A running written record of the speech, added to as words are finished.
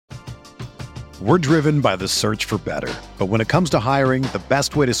We're driven by the search for better. But when it comes to hiring, the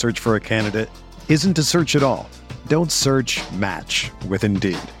best way to search for a candidate isn't to search at all. Don't search, match with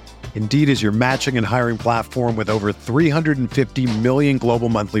Indeed. Indeed is your matching and hiring platform with over 350 million global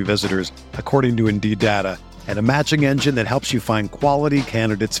monthly visitors, according to Indeed data, and a matching engine that helps you find quality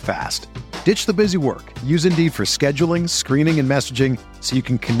candidates fast. Ditch the busy work. Use Indeed for scheduling, screening, and messaging so you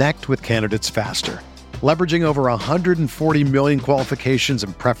can connect with candidates faster. Leveraging over 140 million qualifications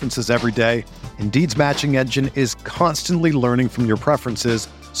and preferences every day, Indeed's matching engine is constantly learning from your preferences,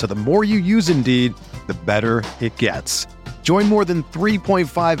 so the more you use Indeed, the better it gets. Join more than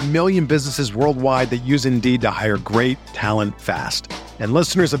 3.5 million businesses worldwide that use Indeed to hire great talent fast. And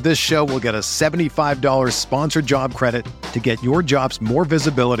listeners of this show will get a $75 sponsored job credit to get your jobs more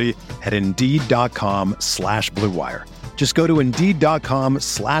visibility at Indeed.com/Blue Wire. Just go to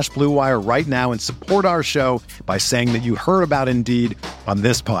Indeed.com/Blue Wire right now and support our show by saying that you heard about Indeed on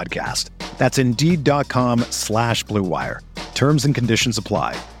this podcast. That's Indeed.com/Blue Wire. Terms and conditions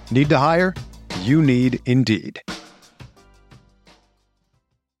apply. Need to hire? You need Indeed.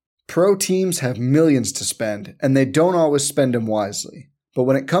 Pro teams have millions to spend, and they don't always spend them wisely. But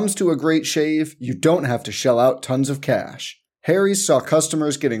when it comes to a great shave, you don't have to shell out tons of cash. Harry's saw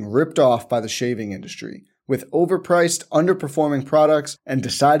customers getting ripped off by the shaving industry with overpriced, underperforming products and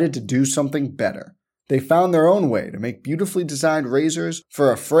decided to do something better. They found their own way to make beautifully designed razors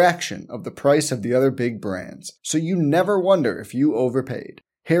for a fraction of the price of the other big brands, so you never wonder if you overpaid.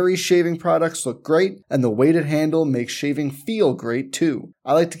 Harry's shaving products look great, and the weighted handle makes shaving feel great too.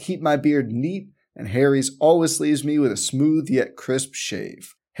 I like to keep my beard neat, and Harry's always leaves me with a smooth yet crisp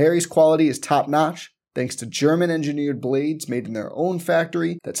shave. Harry's quality is top-notch, thanks to German-engineered blades made in their own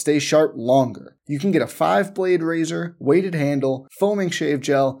factory that stay sharp longer. You can get a 5-blade razor, weighted handle, foaming shave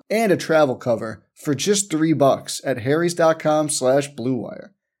gel, and a travel cover for just $3 at harrys.com/Blue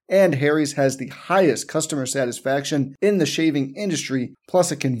Wire. And Harry's has the highest customer satisfaction in the shaving industry,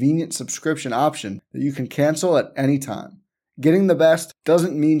 plus a convenient subscription option that you can cancel at any time. Getting the best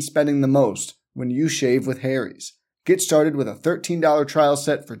doesn't mean spending the most when you shave with Harry's. Get started with a $13 trial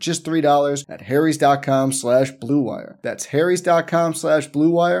set for just $3 at harrys.com/Blue Wire. That's harrys.com/Blue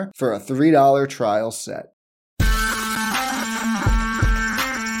Wire for a $3 trial set.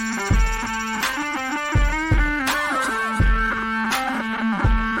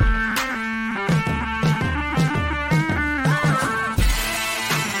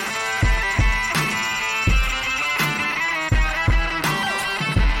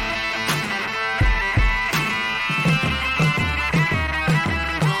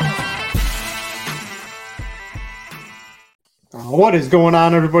 What is going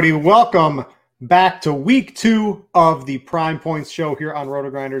on, everybody? Welcome back to week 2 of the Prime Points show here on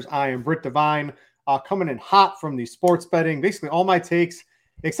Roto-Grinders. I am Britt Devine, coming in hot from the sports betting. Basically, all my takes,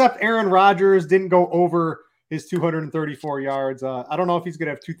 except Aaron Rodgers didn't go over his 234 yards. I don't know if he's going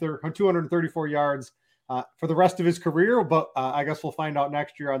to have 234 yards for the rest of his career, but I guess we'll find out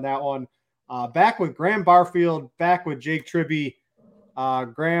next year on that one. Back with Graham Barfield, back with Jake Tribby.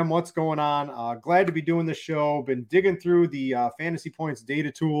 Graham, what's going on? Glad to be doing this show. Been digging through the Fantasy Points data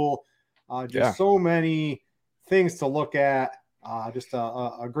tool. So many things to look at. Just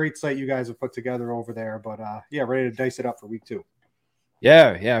a great site you guys have put together over there. But ready to dice it up for week 2.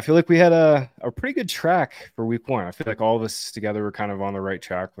 Yeah. I feel like we had a pretty good track for week 1. I feel like all of us together were kind of on the right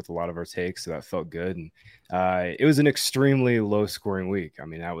track with a lot of our takes, so that felt good. And it was an extremely low-scoring week. I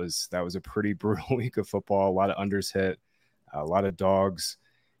mean, that was a pretty brutal week of football. A lot of unders hit. A lot of dogs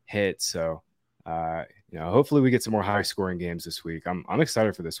hit. So, hopefully we get some more high scoring games this week. I'm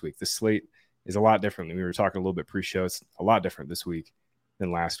excited for this week. The slate is a lot different. We were talking a little bit pre-show. It's a lot different this week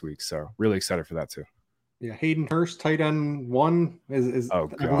than last week. So really excited for that too. Yeah. Hayden Hurst, tight end 1 is I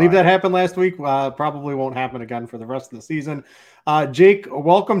believe that happened last week. Probably won't happen again for the rest of the season. Jake,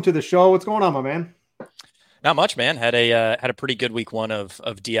 welcome to the show. What's going on, my man? Not much, man. Had a pretty good week 1 of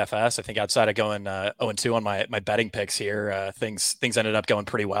DFS. I think outside of going 0-2 on my betting picks here, things ended up going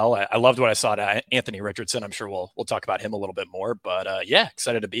pretty well. I loved what I saw to Anthony Richardson. I'm sure we'll talk about him a little bit more, but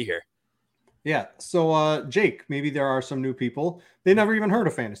excited to be here. Yeah. So Jake, maybe there are some new people. They never even heard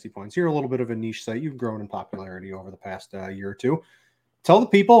of Fantasy Points. You're a little bit of a niche site. You've grown in popularity over the past year or two. Tell the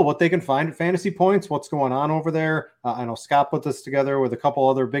people what they can find at Fantasy Points, what's going on over there. I know Scott put this together with a couple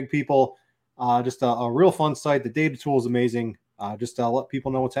other big people. Just a real fun site. The data tool is amazing. Just to let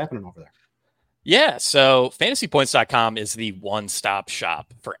people know what's happening over there. Yeah, so fantasypoints.com is the one-stop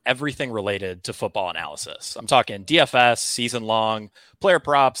shop for everything related to football analysis. I'm talking DFS, season-long, player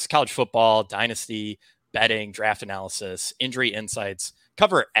props, college football, dynasty, betting, draft analysis, injury insights,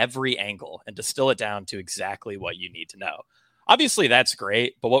 cover every angle and distill it down to exactly what you need to know. Obviously, that's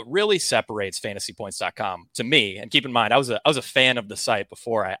great, but what really separates fantasypoints.com to me, and keep in mind, I was a fan of the site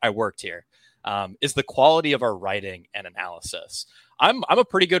before I worked here, is the quality of our writing and analysis. I'm a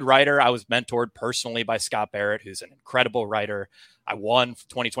pretty good writer. I was mentored personally by Scott Barrett, who's an incredible writer. I won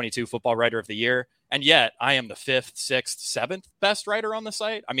 2022 Football Writer of the Year, and yet I am the 5th, 6th, 7th best writer on the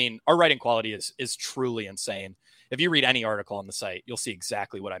site. I mean, our writing quality is truly insane. If you read any article on the site, you'll see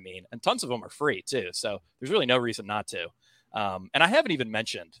exactly what I mean, and tons of them are free too. So there's really no reason not to. And I haven't even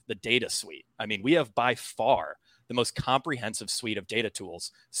mentioned the data suite. I mean, we have by far the most comprehensive suite of data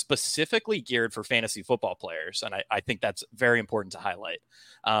tools specifically geared for fantasy football players. And I think that's very important to highlight.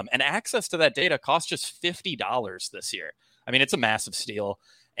 And access to that data costs just $50 this year. I mean, it's a massive steal.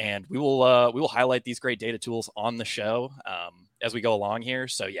 And we will highlight these great data tools on the show as we go along here.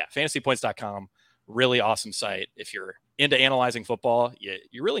 So yeah, fantasypoints.com, really awesome site. If you're into analyzing football,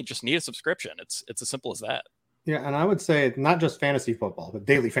 you really just need a subscription. It's as simple as that. Yeah, and I would say not just fantasy football, but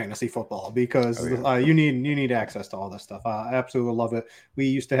daily fantasy football, because you need access to all this stuff. I absolutely love it. We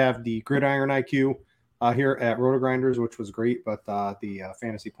used to have the Gridiron IQ here at RotoGrinders, which was great, but the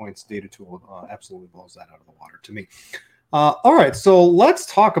Fantasy Points data tool absolutely blows that out of the water to me. All right, so let's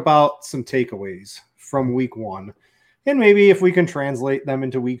talk about some takeaways from week 1. And maybe if we can translate them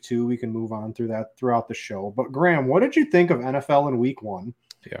into week 2, we can move on through that throughout the show. But Graham, what did you think of NFL in week 1?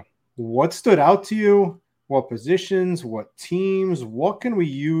 Yeah. What stood out to you? What positions, what teams, what can we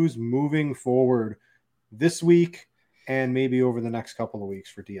use moving forward this week and maybe over the next couple of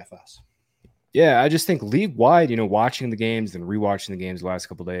weeks for DFS? Yeah, I just think league-wide, watching the games and rewatching the games the last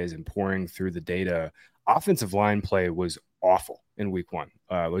couple of days and pouring through the data, offensive line play was awful in week 1,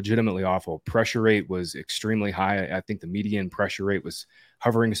 legitimately awful. Pressure rate was extremely high. I think the median pressure rate was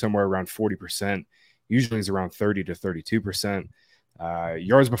hovering somewhere around 40%. Usually it's around 30 to 32%.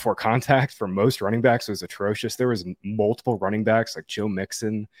 Yards before contact for most running backs was atrocious. There was multiple running backs like Joe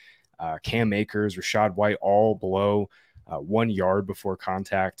Mixon, Cam Akers, Rachaad White, all below 1 yard before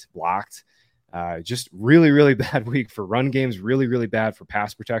contact blocked. Just really, really bad week for run games, really, really bad for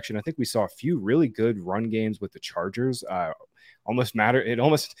pass protection. I think we saw a few really good run games with the Chargers. It almost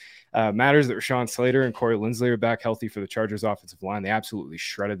matters that Rashawn Slater and Corey Linsley are back healthy for the Chargers offensive line. They absolutely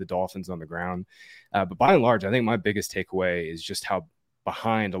shredded the Dolphins on the ground. But by and large, I think my biggest takeaway is just how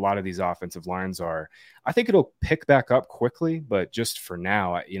behind a lot of these offensive lines are. I think it'll pick back up quickly, but just for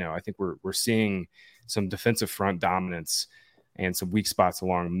now, I think we're seeing some defensive front dominance and some weak spots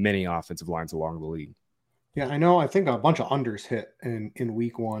along many offensive lines along the league. Yeah, I know. I think a bunch of unders hit in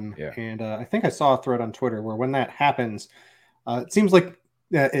week 1. Yeah. And I think I saw a thread on Twitter where when that happens, it seems like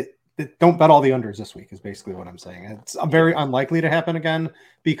don't bet all the unders this week is basically what I'm saying. It's very unlikely to happen again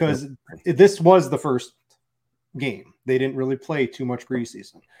because this was the first game. They didn't really play too much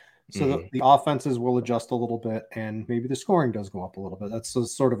preseason. So the offenses will adjust a little bit and maybe the scoring does go up a little bit. That's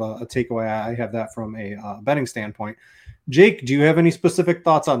sort of a takeaway. I have that from a betting standpoint. Jake, do you have any specific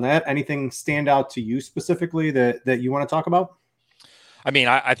thoughts on that? Anything stand out to you specifically that you want to talk about? I mean,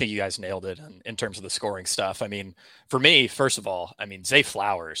 I think you guys nailed it in terms of the scoring stuff. I mean, for me, first of all, Zay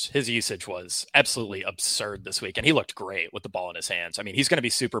Flowers, his usage was absolutely absurd this week, and he looked great with the ball in his hands. I mean, he's going to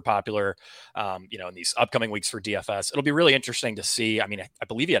be super popular, in these upcoming weeks for DFS. It'll be really interesting to see. I mean, I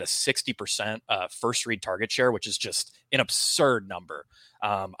believe he had a 60% first read target share, which is just an absurd number.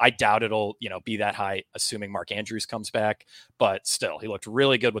 I doubt it'll, be that high, assuming Mark Andrews comes back, but still, he looked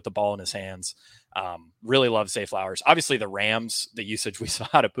really good with the ball in his hands. Really love Zay Flowers. Obviously, the Rams, the usage we saw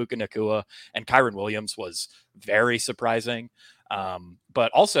out of Puka Nacua and Kyren Williams was very surprising. But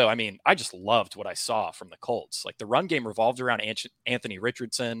also, I just loved what I saw from the Colts. Like the run game revolved around Anthony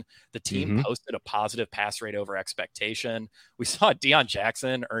Richardson. The team posted a positive pass rate over expectation. We saw Deion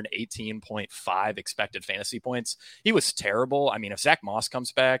Jackson earn 18.5 expected fantasy points. He was terrible. If Zach Moss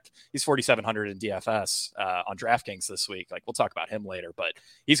comes back, he's 4,700 in DFS on DraftKings this week. Like we'll talk about him later, but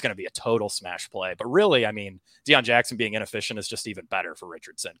he's going to be a total smash play. But really, Deion Jackson being inefficient is just even better for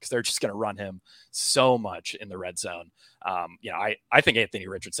Richardson because they're just going to run him so much in the red zone. I think Anthony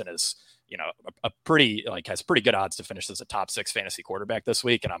Richardson is, has pretty good odds to finish as a top 6 fantasy quarterback this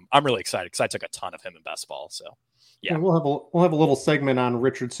week. And I'm really excited because I took a ton of him in best ball. So yeah, and we'll have a little segment on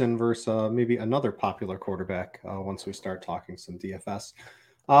Richardson versus maybe another popular quarterback once we start talking some DFS.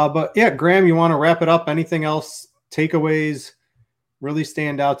 But yeah, Graham, you want to wrap it up? Anything else? Takeaways really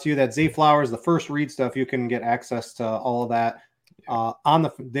stand out to you? That Zay Flowers, the first read stuff, you can get access to all of that on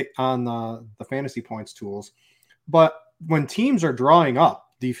the fantasy points tools. But when teams are drawing up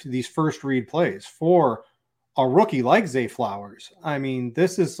these first read plays for a rookie like Zay Flowers,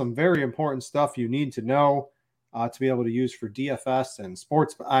 this is some very important stuff you need to know to be able to use for DFS and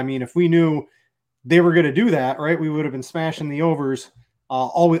sports. If we knew they were going to do that, right? We would have been smashing the overs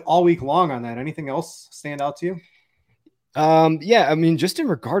all week long on that. Anything else stand out to you? Yeah, I mean, just in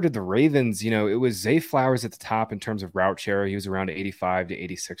regard to the Ravens, it was Zay Flowers at the top in terms of route share. He was around 85 to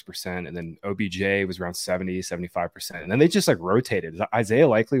 86%. And then OBJ was around 70, 75%. And then they just like rotated. Isaiah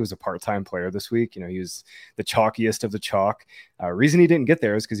Likely was a part-time player this week. He was the chalkiest of the chalk. Reason he didn't get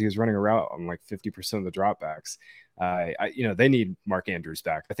there is because he was running a route on like 50% of the dropbacks. They need Mark Andrews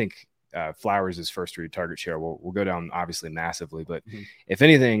back. I think Flowers' first read target share will go down obviously massively, but if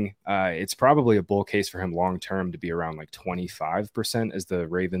anything, it's probably a bull case for him long term to be around like 25% as the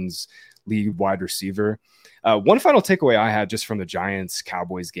Ravens lead wide receiver. One final takeaway I had just from the Giants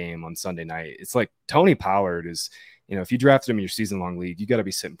Cowboys game on Sunday night, it's like Tony Pollard is, if you drafted him in your season long league, you got to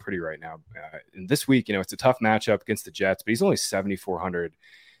be sitting pretty right now. And this week, it's a tough matchup against the Jets, but he's only 7,400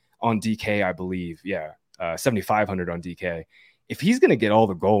 on DK, I believe. Yeah, 7,500 on DK. If he's going to get all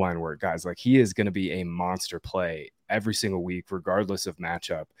the goal line work, guys, like he is going to be a monster play every single week, regardless of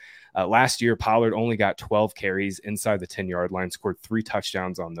matchup. Last year, Pollard only got 12 carries inside the 10-yard line, scored 3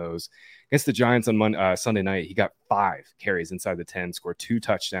 touchdowns on those. Against the Giants on Sunday night, he got 5 carries inside the 10, scored 2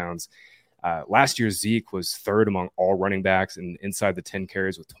 touchdowns. Last year, Zeke was third among all running backs and inside the 10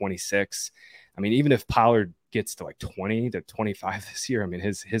 carries with 26. I mean, even if Pollard gets to like 20 to 25 this year, I mean,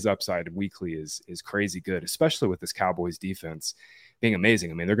 his upside weekly is crazy good, especially with this Cowboys defense being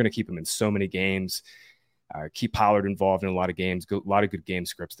amazing. I mean, they're going to keep him in so many games, keep Pollard involved in a lot of games, a lot of good game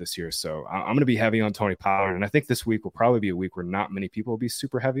scripts this year. So I'm going to be heavy on Tony Pollard. And I think this week will probably be a week where not many people will be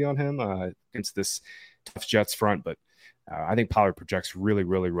super heavy on him against this tough Jets front. But I think Pollard projects really,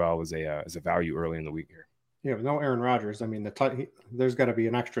 really well as a value early in the week here. Yeah, with no Aaron Rodgers, I mean, there's got to be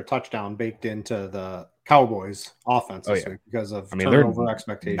an extra touchdown baked into the Cowboys offense this week because of turnover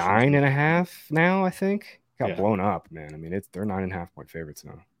expectations. 9.5 now, I think. Got blown up, man. I mean, they're 9.5 point favorites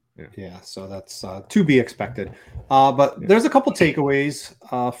now. Yeah, so that's to be expected. But there's a couple takeaways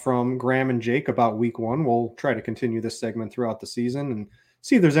from Graham and Jake about week 1. We'll try to continue this segment throughout the season and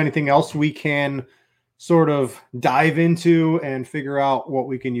see if there's anything else we can sort of dive into and figure out what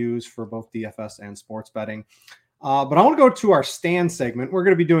we can use for both DFS and sports betting. But I want to go to our stand segment. We're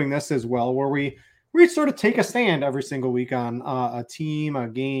going to be doing this as well, where we sort of take a stand every single week on a team, a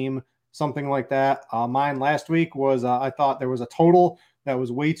game, something like that. Mine last week was I thought there was a total that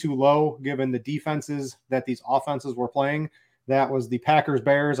was way too low given the defenses that these offenses were playing. That was the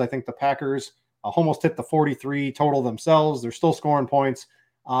Packers-Bears. I think the Packers almost hit the 43 total themselves. They're still scoring points.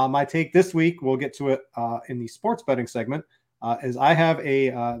 My take this week, we'll get to it in the sports betting segment, is I have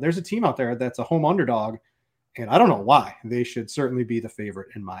there's a team out there that's a home underdog, and I don't know why. They should certainly be the favorite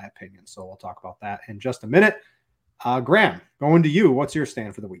in my opinion. So we'll talk about that in just a minute. Graham, going to you. What's your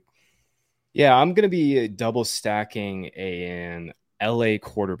stand for the week? Yeah, I'm going to be double stacking an LA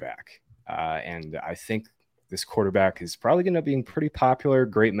quarterback. And I think this quarterback is probably going to be pretty popular.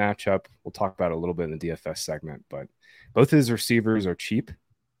 Great matchup. We'll talk about it a little bit in the DFS segment, but both his receivers are cheap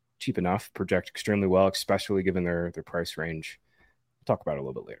enough, project extremely well, especially given their price range. We'll talk about it a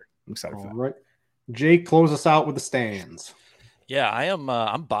little bit later. I'm excited for that. All right. Jake, close us out with the stands. Yeah, I am.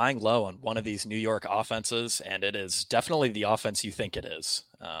 I'm buying low on one of these New York offenses, and it is definitely the offense you think it is.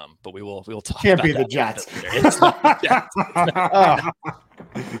 But we will talk. Can't be the Jets. It's not the Jets.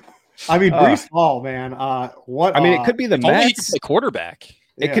 I mean, Breece Hall, man. What? I mean, it could be the Mets. The quarterback.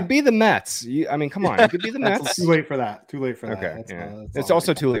 It could be the Mets. I mean, come on. It could be the Mets. Too late for that. Okay. It's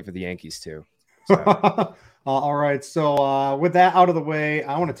also too late for the Yankees, too. So. All right. So with that out of the way,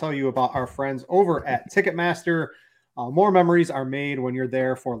 I want to tell you about our friends over at Ticketmaster. More memories are made when you're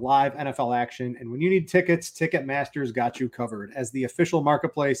there for live NFL action. And when you need tickets, Ticketmaster's got you covered. As the official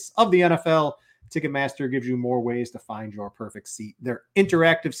marketplace of the NFL, Ticketmaster gives you more ways to find your perfect seat. Their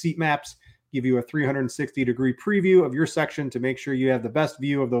interactive seat maps give you a 360-degree preview of your section to make sure you have the best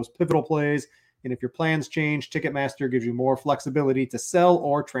view of those pivotal plays. And if your plans change, Ticketmaster gives you more flexibility to sell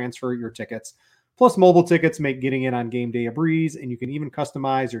or transfer your tickets. Plus, mobile tickets make getting in on game day a breeze, and you can even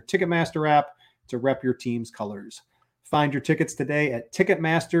customize your Ticketmaster app to rep your team's colors. Find your tickets today at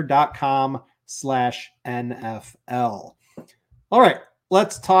Ticketmaster.com/NFL. All right,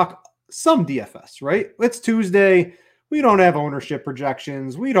 let's talk some DFS, right? It's Tuesday. We don't have ownership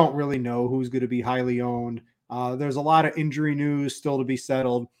projections. We don't really know who's going to be highly owned. There's a lot of injury news still to be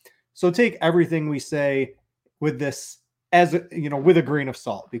settled. So take everything we say with this as with a grain of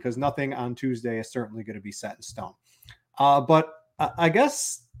salt, because nothing on Tuesday is certainly going to be set in stone. But I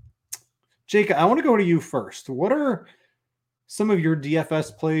guess, Jake, I want to go to you first. What are some of your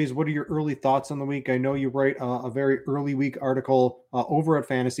DFS plays? What are your early thoughts on the week? I know you write a very early week article over at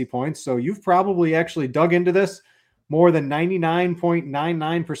Fantasy Points, so you've probably actually dug into this more than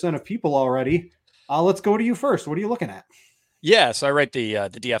 99.99% of people already. Let's go to you first. What are you looking at? Yeah, so I write the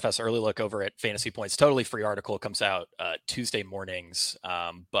DFS early look over at Fantasy Points. Totally free article, comes out Tuesday mornings.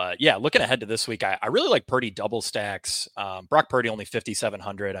 But yeah, looking ahead to this week, I really like Purdy double stacks. Brock Purdy only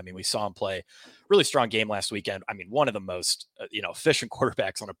 5,700. I mean, we saw him play really strong game last weekend. I mean, one of the most efficient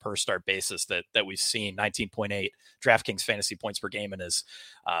quarterbacks on a per start basis that we've seen. 19.8 DraftKings fantasy points per game in his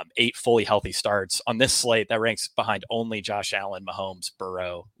 8 fully healthy starts on this slate. That ranks behind only Josh Allen, Mahomes,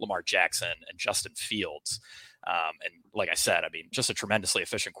 Burrow, Lamar Jackson, and Justin Fields. And like I said, I mean, just a tremendously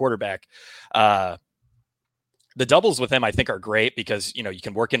efficient quarterback. The doubles with him, I think, are great because, you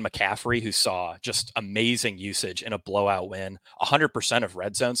can work in McCaffrey, who saw just amazing usage in a blowout win, 100% of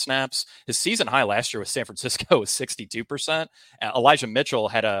red zone snaps. His season high last year with San Francisco was 62%. Elijah Mitchell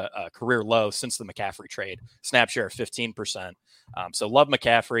had a career low since the McCaffrey trade, snap share of 15%. So love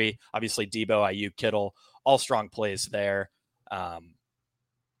McCaffrey, obviously Debo, Ayuk, Kittle, all strong plays there.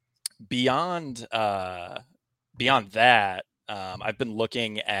 Beyond that, I've been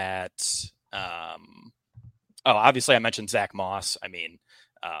looking at, obviously I mentioned Zach Moss. I mean,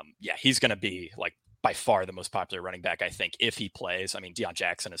 he's going to be like by far the most popular running back, I think, if he plays. I mean, Deion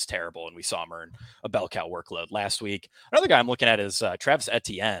Jackson is terrible, and we saw him earn a bell cow workload last week. Another guy I'm looking at is Travis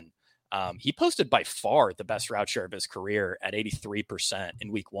Etienne. He posted by far the best route share of his career at 83%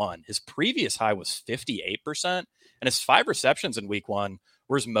 in week 1. His previous high was 58%, and his 5 receptions in week 1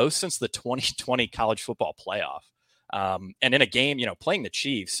 were his most since the 2020 college football playoff. And in a game, playing the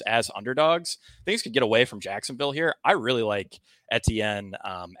Chiefs as underdogs, things could get away from Jacksonville here. I really like Etienne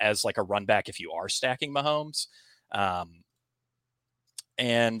as like a run back if you are stacking Mahomes. A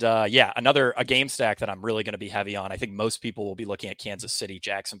game stack that I'm really going to be heavy on. I think most people will be looking at Kansas City,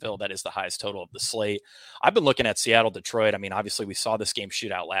 Jacksonville. That is the highest total of the slate. I've been looking at Seattle, Detroit. I mean, obviously we saw this game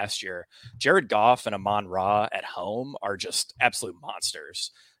shootout last year. Jared Goff and Amon-Ra at home are just absolute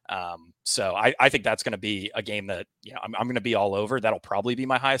monsters. So I think that's going to be a game that, I'm going to be all over. That'll probably be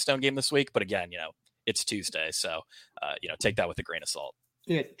my highest owned game this week. But again, it's Tuesday. So, take that with a grain of salt.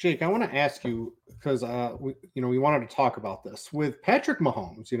 Yeah, Jake, I want to ask you because we wanted to talk about this with Patrick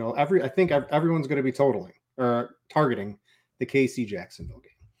Mahomes. I think everyone's going to be targeting the KC Jacksonville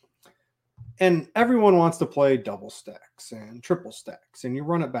game, and everyone wants to play double stacks and triple stacks, and you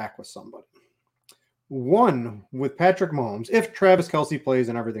run it back with somebody. One with Patrick Mahomes, if Travis Kelce plays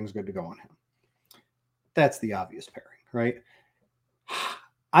and everything's good to go on him, that's the obvious pairing, right?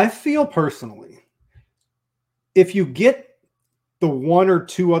 I feel personally, if you get the 1 or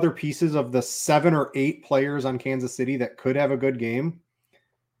 2 other pieces of the 7 or 8 players on Kansas City that could have a good game,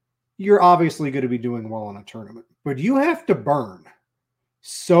 you're obviously going to be doing well in a tournament. But you have to burn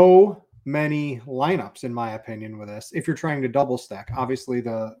so many lineups, in my opinion, with this. If you're trying to double stack, obviously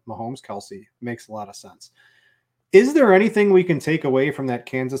the Mahomes Kelce makes a lot of sense. Is there anything we can take away from that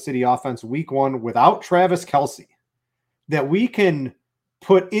Kansas City offense week 1 without Travis Kelce that we can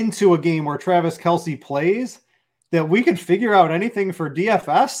put into a game where Travis Kelce plays, that we can figure out anything for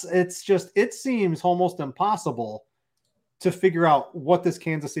DFS? It seems almost impossible to figure out what this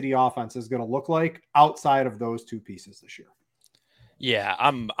Kansas City offense is going to look like outside of those 2 pieces this year. Yeah,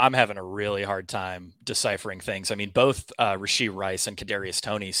 I'm having a really hard time deciphering things. I mean, both Rashee Rice and Kadarius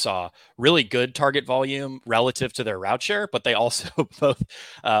Toney saw really good target volume relative to their route share, but they also both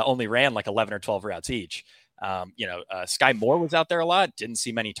only ran like 11 or 12 routes each. Sky Moore was out there a lot, didn't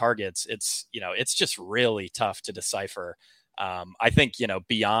see many targets. It's just really tough to decipher. I think,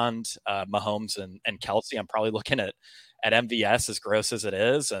 beyond Mahomes and Kelce, I'm probably looking at MVS, as gross as it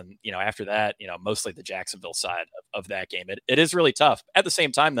is. And, after that, mostly the Jacksonville side of that game. It is really tough. At the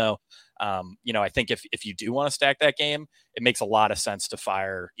same time, though, I think if you do want to stack that game, it makes a lot of sense to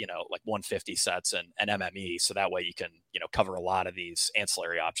fire, like 150 sets and MME. So that way you can, cover a lot of these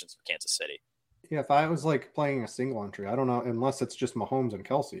ancillary options for Kansas City. Yeah, if I was like playing a single entry, I don't know, unless it's just Mahomes and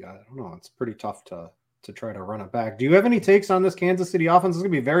Kelce, I don't know. It's pretty tough to try to run it back. Do you have any takes on this Kansas City offense? It's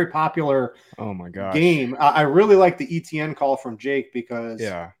going to be a very popular game. I really like the ETN call from Jake because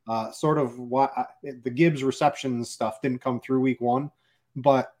sort of what the Gibbs reception stuff didn't come through week 1,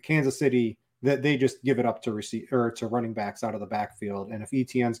 but Kansas City, that they just give it up to running backs out of the backfield. And if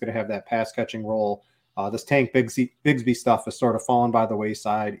ETN's going to have that pass catching role, this Tank Bigsby stuff has sort of fallen by the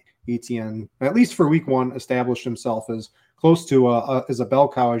wayside. ETN, at least for week 1, established himself as close to as a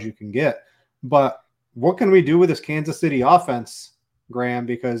bell cow as you can get. But what can we do with this Kansas City offense, Graham?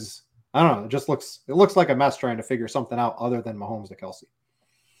 Because I don't know, it looks like a mess trying to figure something out other than Mahomes to Kelce.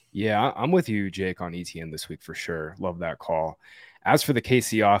 Yeah, I'm with you, Jake, on ETN this week for sure. Love that call. As for the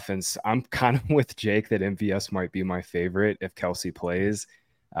KC offense, I'm kind of with Jake that MVS might be my favorite if Kelce plays.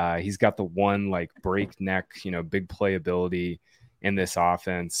 He's got the one like breakneck, big playability. in this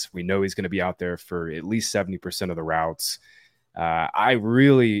offense. We know he's going to be out there for at least 70% of the routes.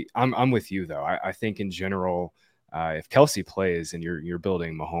 I'm with you though. I think in general, if Kelce plays and you're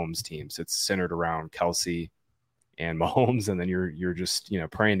building Mahomes teams, it's centered around Kelce and Mahomes, and then you're just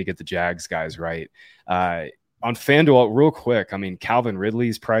praying to get the Jags guys right. On FanDuel, real quick, I mean, Calvin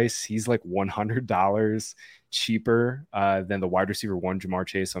Ridley's price, he's like $100 cheaper than the wide receiver one Jamar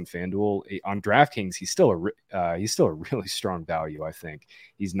Chase on FanDuel. On DraftKings, he's still a really strong value. I think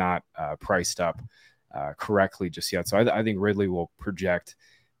he's not priced up correctly just yet. So I think Ridley will project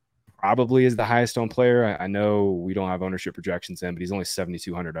probably as the highest owned player. I know we don't have ownership projections in, but he's only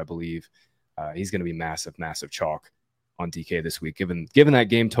 7,200, I believe. He's going to be massive chalk on DK this week, given that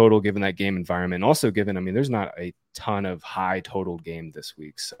game total, given that game environment, and also given, I mean, there's not a ton of high total game this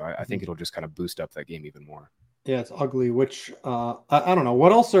week. So I think it'll just kind of boost up that game even more. Yeah, it's ugly, which I don't know.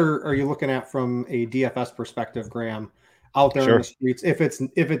 What else are you looking at from a DFS perspective, Graham, out there in the streets? If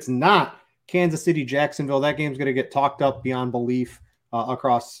it's not Kansas City, Jacksonville, that game's going to get talked up beyond belief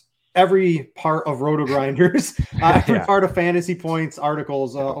across every part of Roto Grinders, every part of Fantasy Points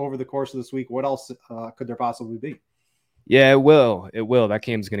articles over the course of this week. What else could there possibly be? Yeah, it will. That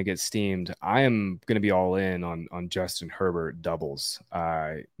game's going to get steamed. I am going to be all in on Justin Herbert doubles.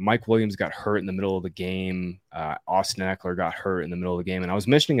 Mike Williams got hurt in the middle of the game. Austin Eckler got hurt in the middle of the game. And I was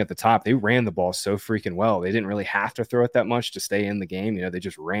mentioning at the top, they ran the ball so freaking well. They didn't really have to throw it that much to stay in the game. They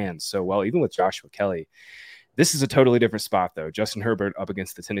just ran so well, even with Joshua Kelly. This is a totally different spot, though. Justin Herbert up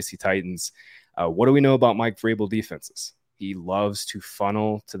against the Tennessee Titans. What do we know about Mike Vrabel defenses? He loves to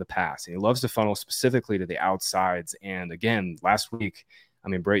funnel to the pass, and he loves to funnel specifically to the outsides. And again, last week, I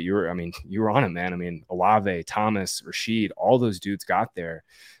mean, Brett, you were on it, man. I mean, Olave, Thomas, Rashid, all those dudes got there.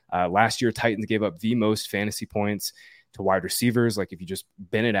 Last year, Titans gave up the most fantasy points to wide receivers. Like if you just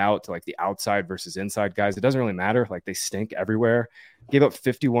bin it out to like the outside versus inside guys, it doesn't really matter. Like they stink everywhere. Gave up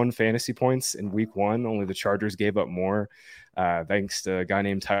 51 fantasy points in week one. Only the Chargers gave up more, thanks to a guy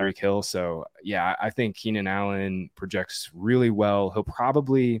named Tyreek Hill. So yeah, I think Keenan Allen projects really well. He'll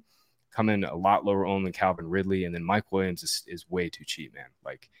probably come in a lot lower owned than Calvin Ridley. And then Mike Williams is way too cheap, man.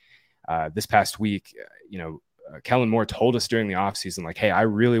 Like this past week, Kellen Moore told us during the offseason, like, hey, I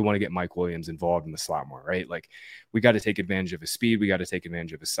really want to get Mike Williams involved in the slot more, right? Like, we got to take advantage of his speed. We got to take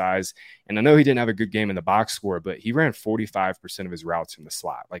advantage of his size. And I know he didn't have a good game in the box score, but he ran 45% of his routes from the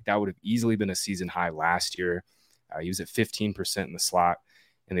slot. Like, that would have easily been a season high last year. He was at 15% in the slot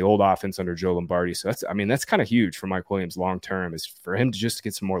in the old offense under Joe Lombardi. So that's kind of huge for Mike Williams long-term, is for him to just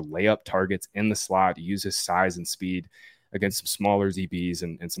get some more layup targets in the slot, use his size and speed against some smaller DBs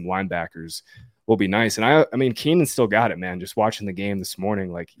and some linebackers will be nice. And I mean, Keenan still got it, man. Just watching the game this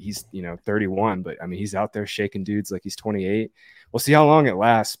morning, like he's, 31, but I mean, he's out there shaking dudes like he's 28. We'll see how long it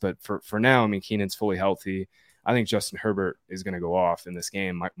lasts. But for now, I mean, Keenan's fully healthy. I think Justin Herbert is going to go off in this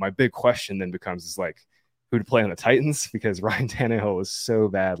game. My big question then becomes is like, who to play on the Titans, because Ryan Tannehill was so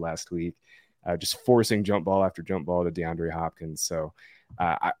bad last week, just forcing jump ball after jump ball to DeAndre Hopkins. So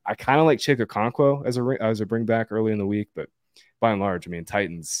I kind of like Chig Okonkwo as a bring back early in the week, but by and large, I mean,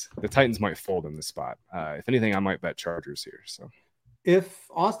 the Titans might fold in this spot. If anything, I might bet Chargers here. So if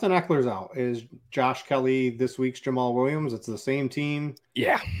Austin Eckler's out, is Josh Kelly this week's Jamal Williams? It's the same team.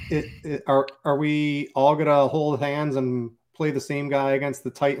 Yeah. Are we all going to hold hands and play the same guy against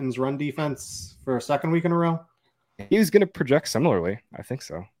the Titans run defense for a second week in a row? He was going to project similarly. I think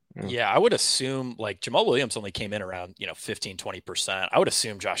so. Yeah, I would assume like Jamal Williams only came in around 15, 20%. I would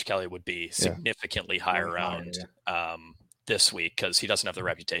assume Josh Kelly would be significantly higher around this week, because he doesn't have the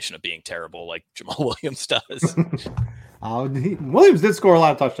reputation of being terrible like Jamal Williams does. Williams did score a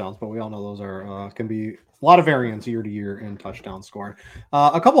lot of touchdowns, but we all know those are can be a lot of variance year to year in touchdown scoring.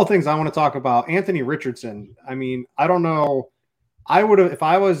 A couple of things I want to talk about. Anthony Richardson. I mean, I don't know. I would have, if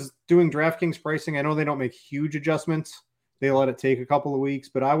I was doing DraftKings pricing, I know they don't make huge adjustments. They let it take a couple of weeks,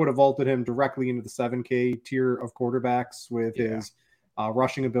 but I would have vaulted him directly into the 7K tier of quarterbacks with his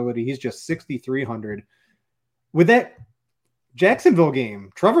rushing ability. He's just 6,300. With that Jacksonville game,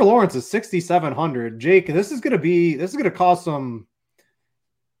 Trevor Lawrence is 6,700. Jake, this is going to cause some,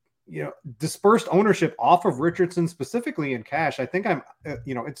 dispersed ownership off of Richardson, specifically in cash. I think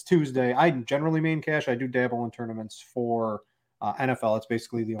it's Tuesday. I generally main cash. I do dabble in tournaments for NFL. It's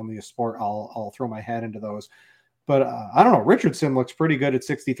basically the only sport I'll throw my head into those. But I don't know. Richardson looks pretty good at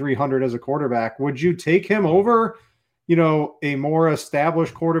 6,300 as a quarterback. Would you take him over, a more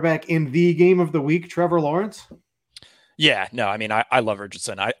established quarterback in the game of the week, Trevor Lawrence? Yeah, no, I mean, I love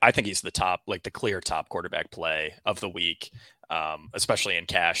Richardson. I think he's the top, like the clear top quarterback play of the week, especially in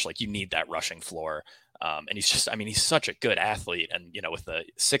cash. Like you need that rushing floor. And he's such a good athlete. And, with the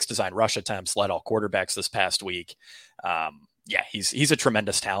 6 design rush attempts, led all quarterbacks this past week. yeah, he's a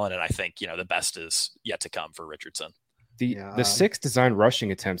tremendous talent, and I think the best is yet to come for Richardson. The 6 design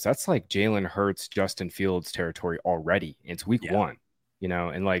rushing attempts, that's like Jalen Hurts, Justin Fields territory already. It's week 1,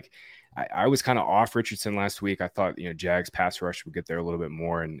 and like I was kind of off Richardson last week. I thought, Jags pass rush would get there a little bit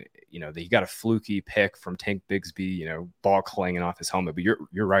more. And, he got a fluky pick from Tank Bigsby, ball clanging off his helmet. But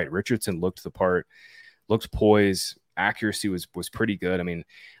you're right. Richardson looked the part, looked poised. Accuracy was pretty good. I mean,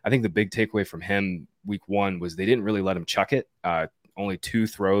 I think the big takeaway from him week 1 was they didn't really let him chuck it. Only 2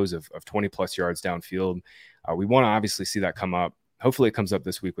 throws of 20 plus yards downfield. We want to obviously see that come up. Hopefully it comes up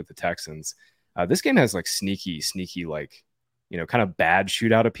this week with the Texans. This game has like sneaky, like, kind of bad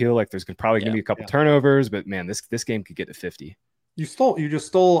shootout appeal. Like there's probably going to be a couple turnovers, but man, this game could get to 50. You just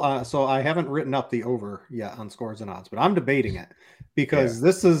stole. So I haven't written up the over yet on Scores and Odds, but I'm debating it because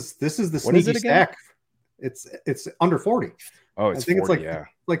this is the sneaky stack. It's under 40. Oh, it's 40, it's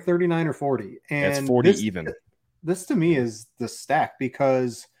like 39 or 40. And it's 40 even. This to me is the stack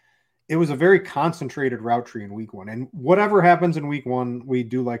because it was a very concentrated route tree in week 1. And whatever happens in week 1, we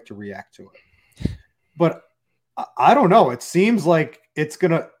do like to react to it. But I don't know. It seems like it's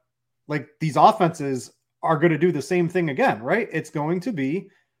going to, like these offenses are going to do the same thing again, right? It's going to be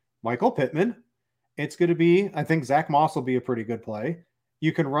Michael Pittman. It's going to be, I think Zach Moss will be a pretty good play.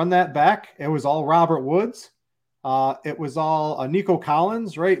 You can run that back. It was all Robert Woods. It was all Nico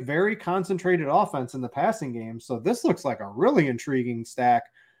Collins, right? Very concentrated offense in the passing game. So this looks like a really intriguing stack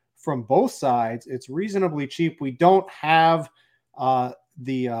from both sides. It's reasonably cheap. We don't have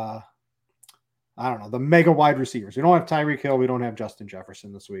the mega wide receivers. We don't have Tyreek Hill. We don't have Justin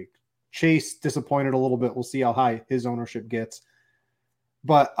Jefferson this week. Chase disappointed a little bit. We'll see how high his ownership gets.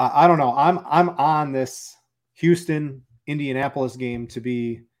 But I don't know. I'm on this Houston Indianapolis game to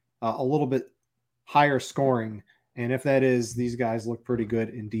be a little bit higher scoring. And if that is, these guys look pretty good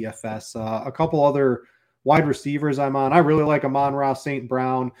in DFS. A couple other wide receivers I'm on. I really like Amon-Ra St.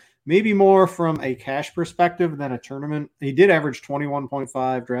 Brown, maybe more from a cash perspective than a tournament. He did average 21.5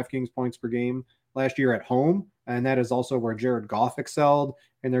 DraftKings points per game last year at home. And that is also where Jared Goff excelled.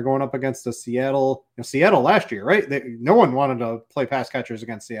 And they're going up against the Seattle last year, right? No one wanted to play pass catchers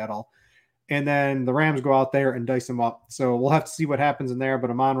against Seattle. And then the Rams go out there and dice them up. So we'll have to see what happens in there.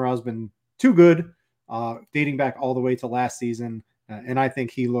 But Amon-Ra has been too good, dating back all the way to last season. And I think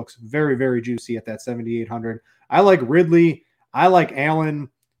he looks very, very juicy at that 7,800. I like Ridley. I like Allen.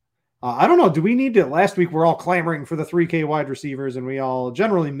 I don't know. Do we need to? Last week, we're all clamoring for the 3K wide receivers, and we all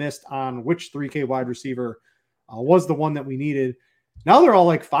generally missed on which 3K wide receiver was the one that we needed. Now they're all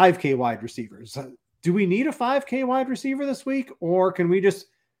like 5K wide receivers. Do we need a 5K wide receiver this week? Or can we just,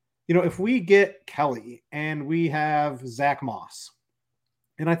 if we get Kelly and we have Zach Moss,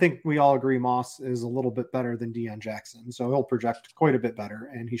 and I think we all agree Moss is a little bit better than Deion Jackson, so he'll project quite a bit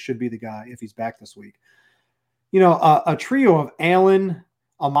better, and he should be the guy if he's back this week. A trio of Allen,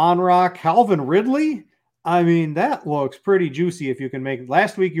 Amon-Ra, Calvin Ridley, I mean, that looks pretty juicy if you can make it.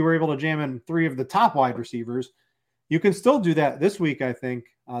 Last week, you were able to jam in 3 of the top wide receivers. You can still do that this week, I think.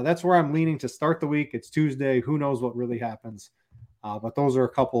 That's where I'm leaning to start the week. It's Tuesday. Who knows what really happens? But those are a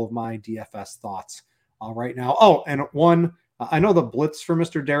couple of my DFS thoughts right now. Oh, and one, I know the blitz for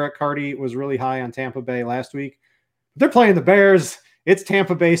Mr. Derek Carty was really high on Tampa Bay last week. They're playing the Bears. It's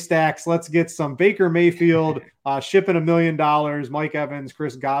Tampa Bay stacks. Let's get some Baker Mayfield shipping $1 million. Mike Evans,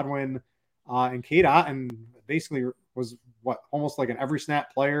 Chris Godwin, and Kate Otten basically was almost like an every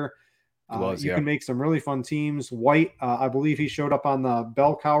snap player. Can make some really fun teams. White, I believe he showed up on the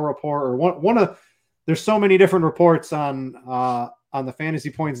Bell Cow report, or one of. There's so many different reports on the Fantasy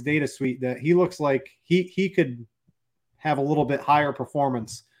Points data suite that he looks like he could have a little bit higher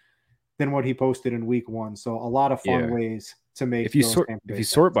performance than what he posted in week 1. So a lot of fun ways to make. If you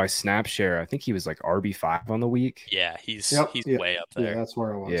sort by snap share, I think he was like RB5 on the week. Yeah, he's way up there. Yeah, that's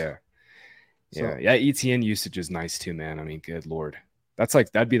where it was. Yeah. ETN usage is nice too, man. I mean, good Lord. That's like,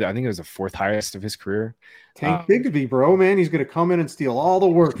 I think it was the 4th highest of his career. Tank Bigsby, bro, man. He's going to come in and steal all the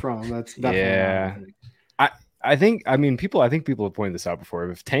work from him. That's definitely I think people have pointed this out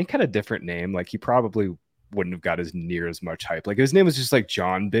before. If Tank had a different name, like he probably wouldn't have got near as much hype. Like his name was just like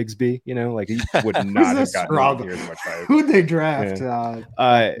John Bigsby, like he would not have gotten near as much hype. Who'd they draft?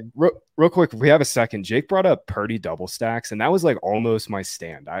 Yeah. Real quick, if we have a second, Jake brought up Purdy double stacks, and that was like almost my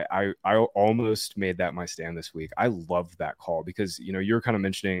stand. I almost made that my stand this week. I loved that call because you're kind of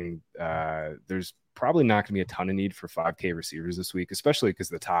mentioning there's probably not going to be a ton of need for 5K receivers this week, especially because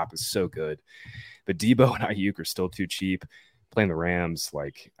the top is so good. But Debo and Ayuk are still too cheap. Playing the Rams,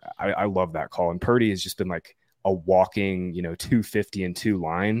 like I love that call. And Purdy has just been like a walking, 250 and 2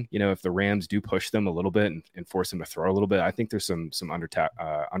 line. If the Rams do push them a little bit and force them to throw a little bit, I think there's some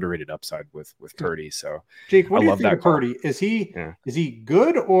underrated upside with Purdy. So Jake, what do you think of Purdy? Is he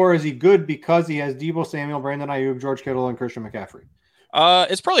good, or is he good because he has Deebo Samuel, Brandon Ayuk, George Kittle, and Christian McCaffrey?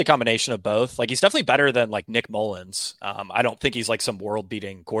 It's probably a combination of both. Like, he's definitely better than like Nick Mullins. I don't think he's like some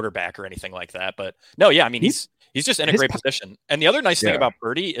world-beating quarterback or anything like that. But no, yeah, I mean, he's just in a great position. And the other nice thing about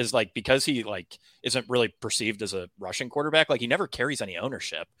Purdy is, like, because he like isn't really perceived as a rushing quarterback, like he never carries any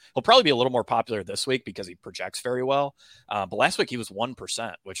ownership. He'll probably be a little more popular this week because he projects very well. But last week he was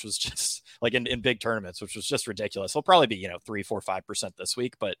 1%, which was just like in big tournaments, which was just ridiculous. He'll probably be 3, 4, 5% this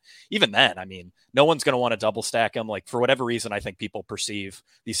week. But even then, I mean, no one's going to want to double stack him. Like, for whatever reason, I think people perceive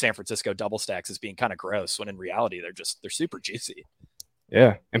these San Francisco double stacks as being kind of gross, when in reality they're super juicy.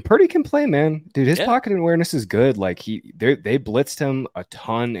 Yeah, and Purdy can play, man. Dude, his pocket awareness is good. Like, they blitzed him a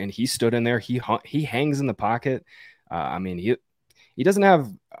ton, and he stood in there. He hangs in the pocket. I mean, he doesn't have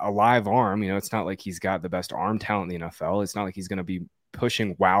a live arm. It's not like he's got the best arm talent in the NFL. It's not like he's going to be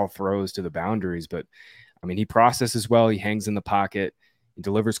pushing wow throws to the boundaries. But I mean, he processes well. He hangs in the pocket. He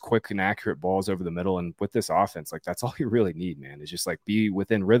delivers quick and accurate balls over the middle. And with this offense, like, that's all you really need, man. Is just like be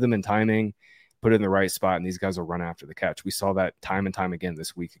within rhythm and timing. Put it in the right spot, and these guys will run after the catch. We saw that time and time again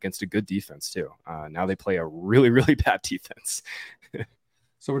this week against a good defense too. Now they play a really, really bad defense.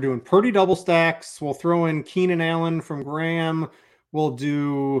 So we're doing Purdy double stacks. We'll throw in Keenan Allen from Graham. We'll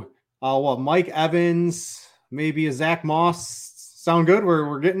do Mike Evans, maybe a Zach Moss. Sound good?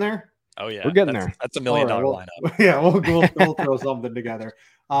 We're getting there. Oh yeah, we're getting there. That's $1 million lineup. Yeah, we'll throw something together.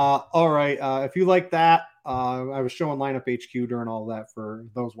 All right. If you like that, I was showing Lineup HQ during all of that for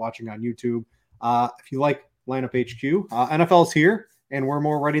those watching on YouTube. If you like Lineup HQ, NFL's here, and we're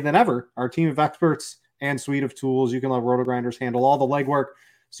more ready than ever. Our team of experts and suite of tools. You can let RotoGrinders handle all the legwork,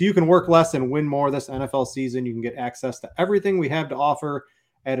 so you can work less and win more this NFL season. You can get access to everything we have to offer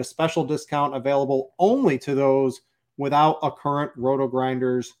at a special discount available only to those without a current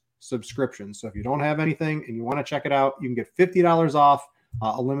RotoGrinders subscription. So if you don't have anything and you want to check it out, you can get $50 off,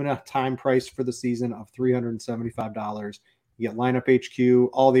 a limited time price for the season of $375. You get Lineup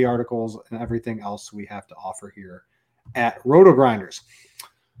HQ, all the articles, and everything else we have to offer here at RotoGrinders.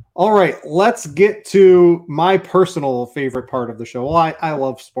 All right, let's get to my personal favorite part of the show. Well, I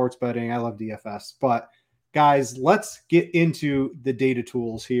love sports betting. I love DFS. But, guys, let's get into the data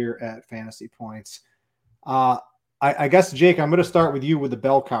tools here at Fantasy Points. I guess, Jake, I'm going to start with you with the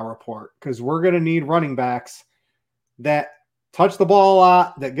bell cow report, because we're going to need running backs that touch the ball a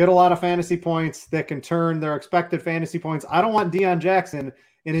lot, that get a lot of fantasy points, that can turn their expected fantasy points. I don't want Deion Jackson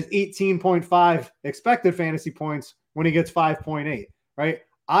in his 18.5 expected fantasy points when he gets 5.8, right?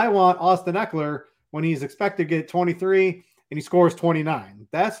 I want Austin Eckler when he's expected to get 23 and he scores 29.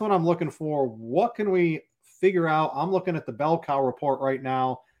 That's what I'm looking for. What can we figure out? I'm looking at the bell cow report right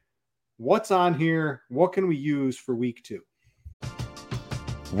now. What's on here? What can we use for week 2?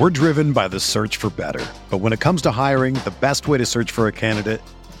 We're driven by the search for better. But when it comes to hiring, the best way to search for a candidate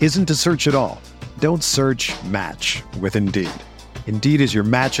isn't to search at all. Don't search, match with Indeed. Indeed is your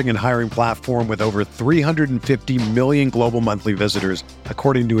matching and hiring platform with over 350 million global monthly visitors,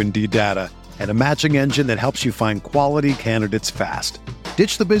 according to Indeed data, and a matching engine that helps you find quality candidates fast.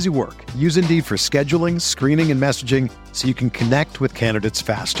 Ditch the busy work. Use Indeed for scheduling, screening, and messaging so you can connect with candidates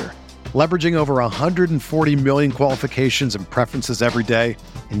faster. Leveraging over 140 million qualifications and preferences every day,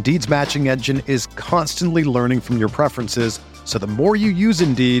 Indeed's matching engine is constantly learning from your preferences, so the more you use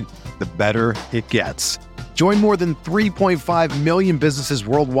Indeed, the better it gets. Join more than 3.5 million businesses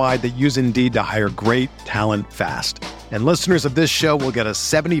worldwide that use Indeed to hire great talent fast. And listeners of this show will get a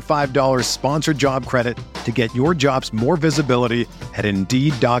 $75 sponsored job credit to get your jobs more visibility at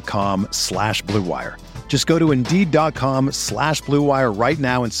Indeed.com/Blue Wire. Just go to Indeed.com/Blue Wire right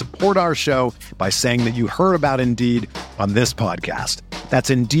now and support our show by saying that you heard about Indeed on this podcast. That's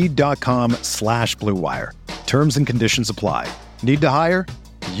Indeed.com/Blue Wire. Terms and conditions apply. Need to hire?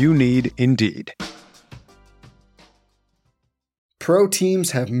 You need Indeed. Pro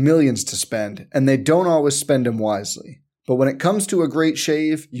teams have millions to spend, and they don't always spend them wisely. But when it comes to a great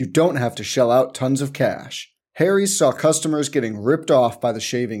shave, you don't have to shell out tons of cash. Harry's saw customers getting ripped off by the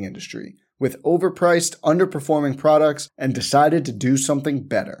shaving industry with overpriced, underperforming products and decided to do something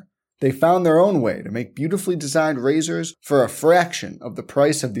better. They found their own way to make beautifully designed razors for a fraction of the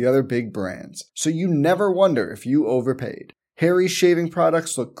price of the other big brands, so you never wonder if you overpaid. Harry's shaving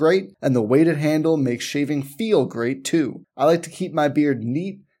products look great, and the weighted handle makes shaving feel great too. I like to keep my beard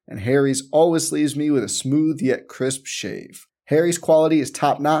neat, and Harry's always leaves me with a smooth yet crisp shave. Harry's quality is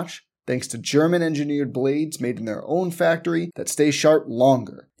top-notch. thanks to German-engineered blades made in their own factory that stay sharp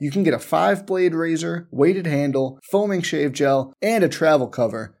longer. You can get a 5-blade razor, weighted handle, foaming shave gel, and a travel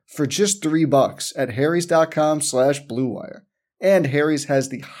cover for just $3 at harrys.com/bluewire. And Harry's has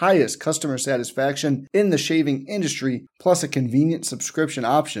the highest customer satisfaction in the shaving industry, plus a convenient subscription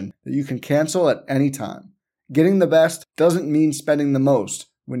option that you can cancel at any time. Getting the best doesn't mean spending the most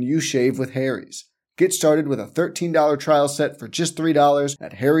when you shave with Harry's. Get started with a $13 trial set for just $3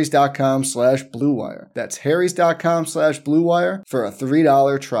 at harrys.com/bluewire. That's harrys.com/bluewire for a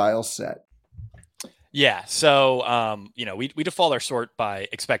 $3 trial set. Yeah. So, we default our sort by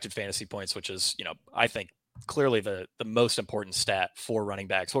expected fantasy points, which is, I think clearly the most important stat for running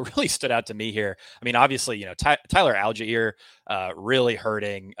backs. What really stood out to me here, I mean, obviously, Tyler Algier really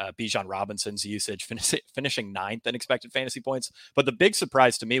hurting Bijan Robinson's usage, finishing 9th in expected fantasy points. But the big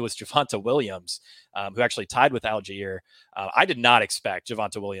surprise to me was Javonte Williams, who actually tied with Algier. I did not expect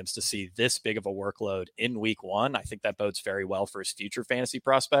Javonte Williams to see this big of a workload in week 1. I think that bodes very well for his future fantasy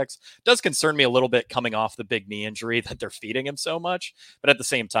prospects. It does concern me a little bit coming off the big knee injury that they're feeding him so much. But at the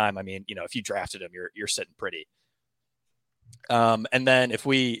same time, I mean, if you drafted him, you're sitting pretty. And then if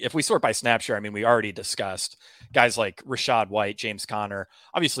we sort by snap share, I mean, we already discussed guys like Rachaad White, James Conner,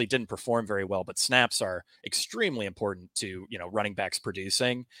 obviously didn't perform very well, but snaps are extremely important to, running backs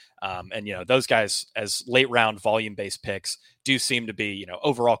producing. And those guys as late round volume based picks do seem to be,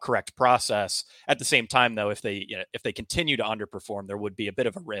 overall correct process. At the same time, though, if they continue to underperform, there would be a bit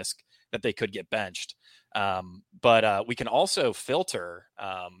of a risk that they could get benched. But we can also filter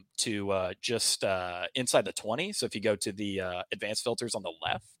to just inside the 20. So if you go to the advanced filters on the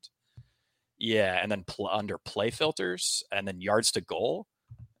left, and then under play filters and then yards to goal,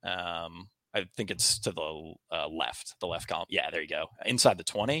 I think it's to the left column. Yeah, there you go. Inside the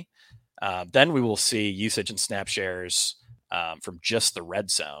 20. Then we will see usage and snap shares from just the red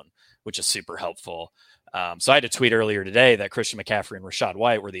zone, which is super helpful. So I had a tweet earlier today that Christian McCaffrey and Rachaad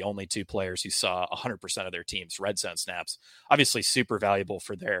White were the only 2 players who saw 100% of their team's red zone snaps. Obviously super valuable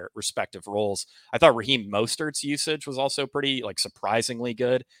for their respective roles. I thought Raheem Mostert's usage was also pretty surprisingly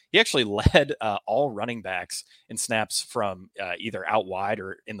good. He actually led all running backs in snaps from either out wide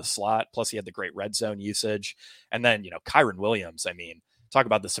or in the slot. Plus he had the great red zone usage. And then, Kyren Williams, I mean, talk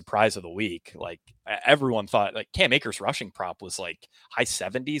about the surprise of the week. Everyone thought Cam Akers rushing prop was high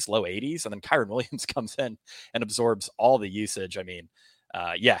 70s, low 80s. And then Kyren Williams comes in and absorbs all the usage. I mean,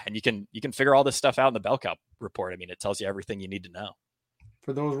 and you can figure all this stuff out in the Bell Cup report. I mean, it tells you everything you need to know.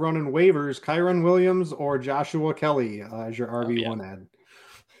 For those running waivers, Kyren Williams or Joshua Kelly as your RB1 ad.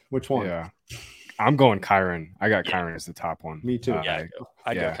 Which one? Yeah, I'm going Kyren. I got Kyren as the top one. Me too. I'd go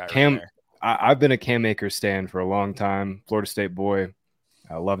Kyren Cam. there. I've been a Cam Akers stan for a long time. Florida State boy.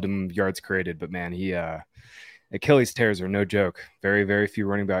 I loved him yards created, but man, he Achilles tears are no joke. Very, very few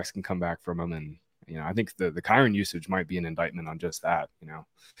running backs can come back from him. And, I think the Kyren usage might be an indictment on just that,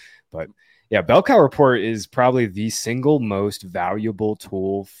 But yeah, Bell Cow Report is probably the single most valuable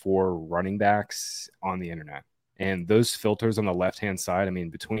tool for running backs on the internet. And those filters on the left-hand side, I mean,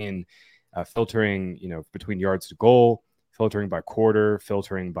 between filtering, between yards to goal, filtering by quarter,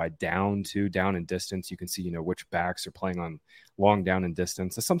 filtering by down and distance. You can see, which backs are playing on long down and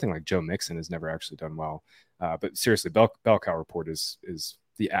distance. That's something like Joe Mixon has never actually done well. But seriously, Bell Cow Report is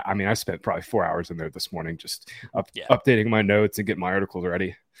I spent probably 4 hours in there this morning just updating my notes and getting my articles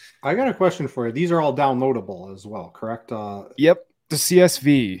ready. I got a question for you. These are all downloadable as well, correct? Yep. The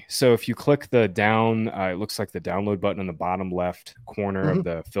CSV. So if you click the down, it looks like the download button in the bottom left corner of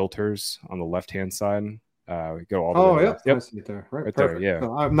the filters on the left-hand side. We go all the way. Yep. I see it there. Right there, yeah.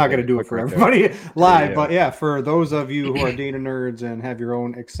 So I'm not going to do it for everybody live, but for those of you who are data nerds and have your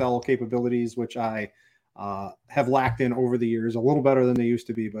own Excel capabilities, which I have lacked in over the years, a little better than they used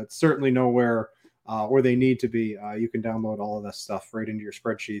to be, but certainly nowhere where they need to be. You can download all of this stuff right into your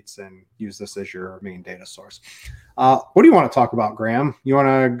spreadsheets and use this as your main data source. What do you want to talk about, Graham? You want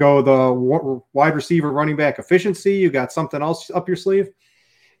to go the wide receiver running back efficiency? You got something else up your sleeve?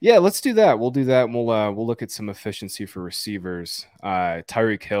 Yeah, let's do that. We'll do that. And we'll look at some efficiency for receivers.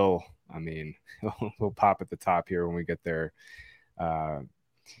 Tyreek Hill, I mean, we'll pop at the top here when we get there.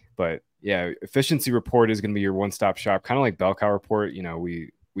 But yeah, efficiency report is going to be your one-stop shop, kind of like Bell Cow Report.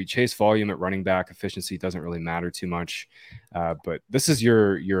 We chase volume at running back. Efficiency doesn't really matter too much. But this is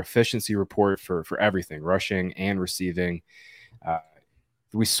your efficiency report for everything, rushing and receiving.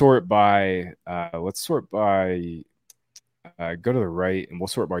 We sort by, let's sort by, go to the right and we'll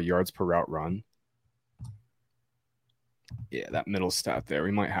sort by yards per route run. Yeah, that middle stat there.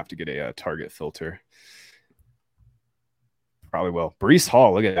 We might have to get a target filter. Probably will. Breece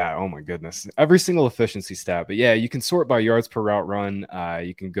Hall, look at that. Oh, my goodness. Every single efficiency stat. But, yeah, you can sort by yards per route run.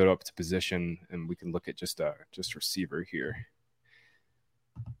 You can go up to position, and we can look at just receiver here.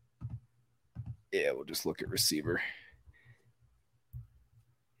 Yeah, we'll just look at receiver.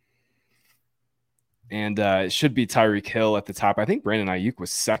 And it should be Tyreek Hill at the top. I think Brandon Ayuk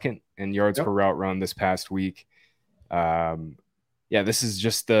was second in yards per route run this past week. Yeah, this is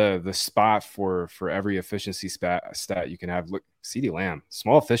just the spot for every efficiency stat you can have. Look, CeeDee Lamb,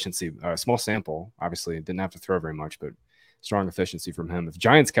 small efficiency, small sample. Obviously, didn't have to throw very much, but strong efficiency from him. If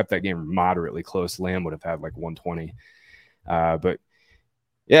Giants kept that game moderately close, Lamb would have had like 120. But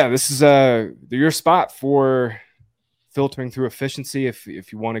yeah, this is your spot for filtering through efficiency. If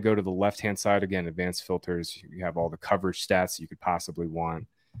you want to go to the left-hand side, again, advanced filters, you have all the coverage stats you could possibly want,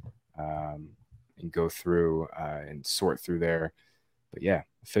 and go through and sort through there. But yeah,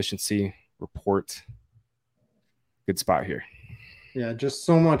 efficiency report, good spot here. Yeah, just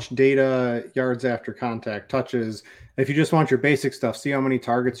so much data, yards after contact, touches. If you just want your basic stuff, see how many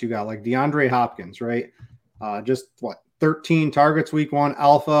targets you got. Like DeAndre Hopkins, right? 13 targets week 1,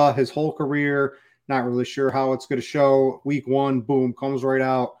 alpha his whole career. Not really sure how it's going to show. Week 1, boom, comes right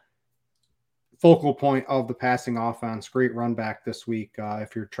out. Focal point of the passing offense. Great run back this week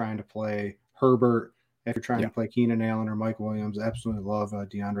if you're trying to play Herbert. If you're trying to play Keenan Allen or Mike Williams, absolutely love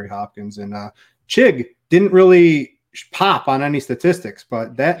DeAndre Hopkins. And Chig didn't really pop on any statistics,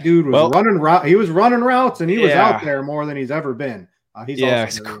 but that dude was running routes. He was running routes, and he was out there more than he's ever been. He's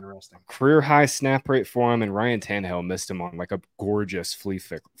also very interesting. Career high snap rate for him, and Ryan Tannehill missed him on like a gorgeous flea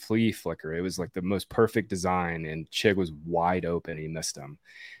flicker. It was like the most perfect design, and Chig was wide open. He missed him.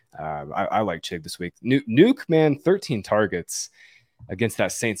 I like Chig this week. Nuke, man, 13 targets against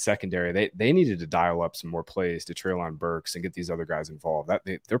that Saints secondary. They needed to dial up some more plays to Treylon Burks and get these other guys involved.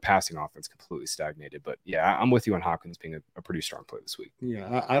 Their passing offense completely stagnated. But yeah, I'm with you on Hopkins being a pretty strong play this week.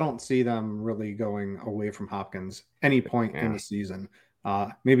 Yeah, I don't see them really going away from Hopkins any point in the season.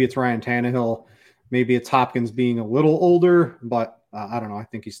 Maybe it's Ryan Tannehill. Maybe it's Hopkins being a little older, but I don't know. I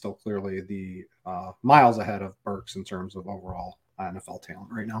think he's still clearly the miles ahead of Burks in terms of overall NFL talent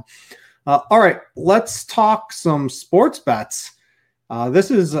right now. All right, let's talk some sports bets.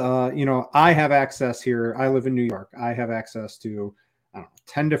 This is, I have access here. I live in New York. I have access to,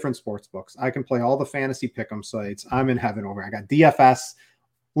 10 different sports books. I can play all the fantasy pick'em sites. I'm in heaven over. I got DFS,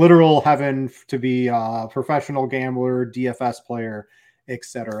 literal heaven to be a professional gambler, DFS player, et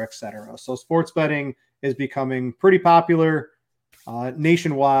cetera, et cetera. So sports betting is becoming pretty popular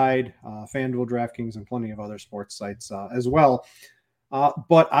nationwide, FanDuel, DraftKings, and plenty of other sports sites as well.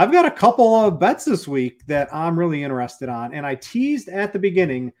 But I've got a couple of bets this week that I'm really interested on. And I teased at the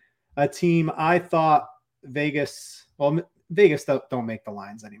beginning a team I thought Vegas don't make the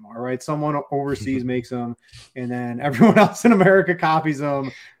lines anymore, right? Someone overseas makes them, and then everyone else in America copies them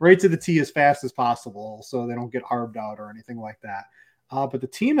right to the T as fast as possible so they don't get arbed out or anything like that. But the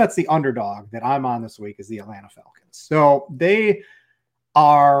team that's the underdog that I'm on this week is the Atlanta Falcons. So they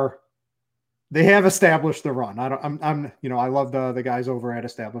have established the run. I love the guys over at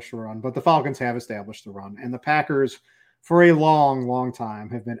Established the Run, but the Falcons have established the run, and the Packers for a long, long time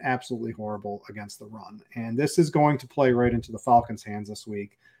have been absolutely horrible against the run. And this is going to play right into the Falcons' hands this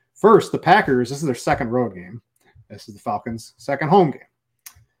week. First, the Packers, this is their second road game. This is the Falcons' second home game.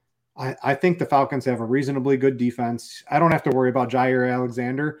 I think the Falcons have a reasonably good defense. I don't have to worry about Jair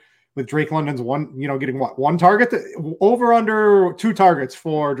Alexander. With Drake London's getting one target, over under 2 targets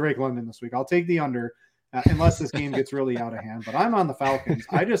for Drake London this week. I'll take the under unless this game gets really out of hand. But I'm on the Falcons.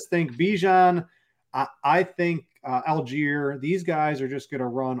 I just think Bijan, I think Algier, these guys are just going to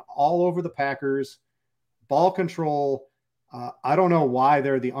run all over the Packers. Ball control. I don't know why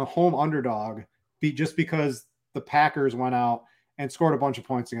they're the home underdog, just because the Packers went out and scored a bunch of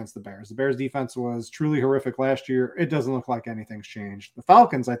points against the Bears. The Bears defense was truly horrific last year. It doesn't look like anything's changed. The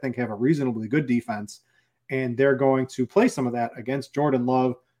Falcons, I think, have a reasonably good defense, and they're going to play some of that against Jordan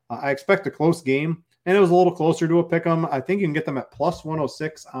Love. I expect a close game, and it was a little closer to a pick 'em. I think you can get them at plus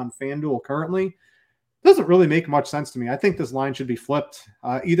 106 on FanDuel currently. Doesn't really make much sense to me. I think this line should be flipped.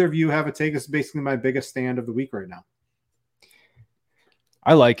 Either of you have a take? This is basically my biggest stand of the week right now.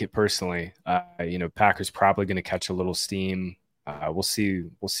 I like it personally. Packers probably going to catch a little steam. We'll see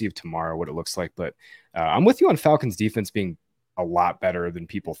tomorrow what it looks like, but I'm with you on Falcons defense being a lot better than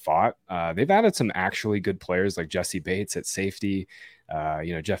people thought. They've added some actually good players like Jesse Bates at safety.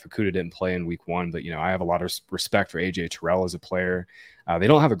 Jeff Okudah didn't play in week 1, but I have a lot of respect for AJ Terrell as a player. They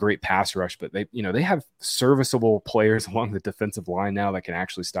don't have a great pass rush, but they have serviceable players along the defensive line now that can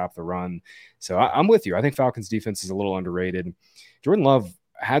actually stop the run. So I'm with you. I think Falcons defense is a little underrated. Jordan Love,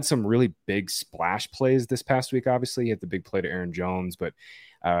 had some really big splash plays this past week. Obviously, he had the big play to Aaron Jones, but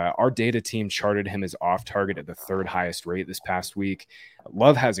our data team charted him as off target at the 3rd highest rate this past week.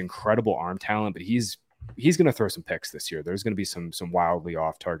 Love has incredible arm talent, but he's going to throw some picks this year. There's going to be some wildly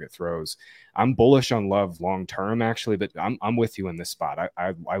off target throws. I'm bullish on Love long term, actually, but I'm with you in this spot.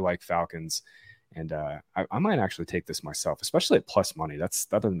 I like Falcons. And I might actually take this myself, especially at plus money. That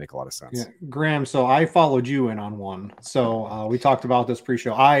doesn't make a lot of sense. Yeah, Graham. So I followed you in on one. So we talked about this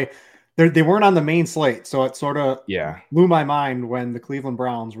pre-show. They weren't on the main slate, so it sort of blew my mind when the Cleveland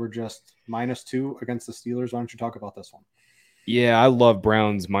Browns were just -2 against the Steelers. Why don't you talk about this one? Yeah, I love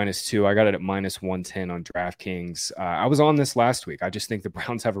Browns -2. I got it at -110 on DraftKings. I was on this last week. I just think the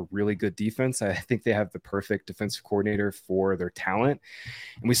Browns have a really good defense. I think they have the perfect defensive coordinator for their talent.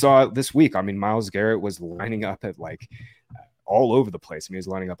 And we saw it this week. I mean, Myles Garrett was lining up at all over the place. I mean, he was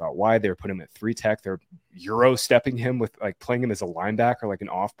lining up out wide. They were putting him at 3 tech. They're Euro stepping him with playing him as a linebacker, like an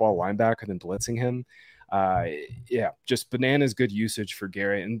off-ball linebacker, then blitzing him. Just bananas good usage for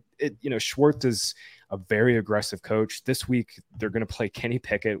Garrett. And Schwartz is a very aggressive coach. This week, they're going to play Kenny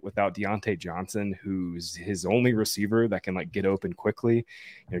Pickett without Deontay Johnson, who's his only receiver that can get open quickly.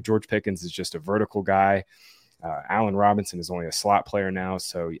 George Pickens is just a vertical guy. Allen Robinson is only a slot player now.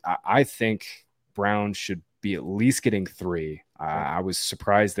 So I think Browns should be at least getting 3. I was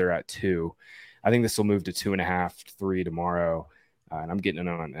surprised they're at 2. I think this will move to 2.5, 3 tomorrow. And I'm getting it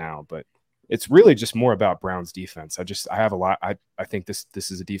on it now, but it's really just more about Browns defense. I have a lot. I think this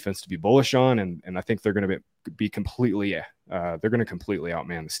is a defense to be bullish on, and I think they're going to be completely they're going to completely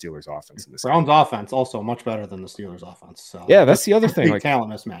outman the Steelers offense in this Browns game. Offense also much better than the Steelers offense. So yeah, that's the other thing.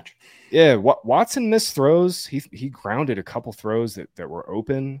 Talent mismatch. Yeah, Watson missed throws. He grounded a couple throws that were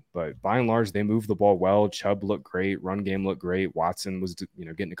open, but by and large they moved the ball well. Chubb looked great, run game looked great. Watson was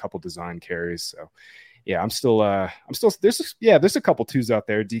getting a couple design carries. So yeah, I'm still there's a couple twos out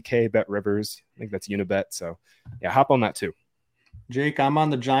there. DK, Bet Rivers, I think that's Unibet. So yeah, hop on that too. Jake, I'm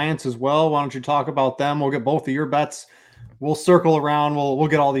on the Giants as well. Why don't you talk about them? We'll get both of your bets. We'll circle around. We'll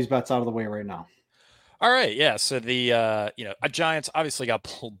get all these bets out of the way right now. All right, yeah. So the Giants obviously got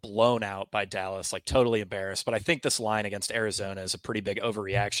blown out by Dallas, totally embarrassed. But I think this line against Arizona is a pretty big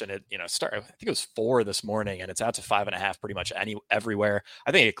overreaction. It I think it was 4 this morning, and it's out to 5.5 pretty much everywhere.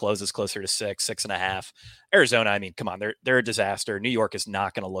 I think it closes closer to 6, 6.5. Arizona, I mean, come on, they're a disaster. New York is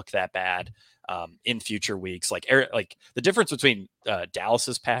not going to look that bad in future weeks. The difference between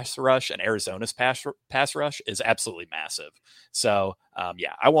Dallas's pass rush and Arizona's pass rush is absolutely massive. So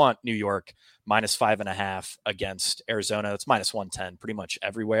I want New York -5.5 against Arizona. That's -110 pretty much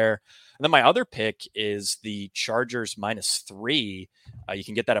everywhere. And then my other pick is the Chargers -3. You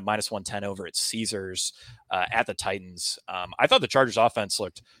can get that at -110 over at Caesars at the Titans. I thought the Chargers offense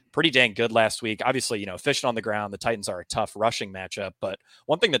looked pretty dang good last week. Obviously, efficient on the ground. The Titans are a tough rushing matchup, but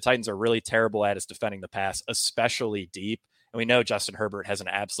one thing the Titans are really terrible at is defending the pass, especially deep. And we know Justin Herbert has an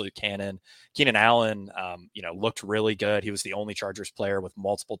absolute cannon. Keenan Allen, looked really good. He was the only Chargers player with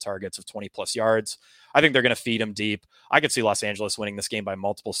multiple targets of 20-plus yards. I think they're going to feed him deep. I could see Los Angeles winning this game by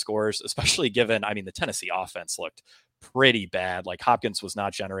multiple scores, especially given, the Tennessee offense looked pretty bad. Hopkins was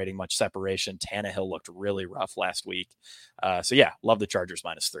not generating much separation. Tannehill looked really rough last week. Love the Chargers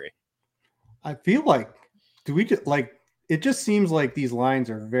 -3. I feel it just seems like these lines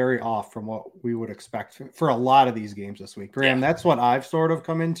are very off from what we would expect for a lot of these games this week. Graham, That's what I've sort of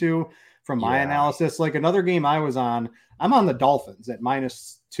come into from my analysis. Another game I was on, I'm on the Dolphins at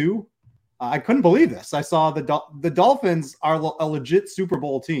 -2. I couldn't believe this. I saw the Dolphins are a legit Super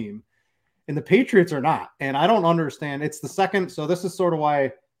Bowl team, and the Patriots are not. And I don't understand. It's the second. So this is sort of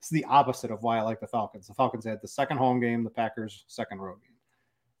why it's the opposite of why I like the Falcons. The Falcons had the second home game, the Packers second road game.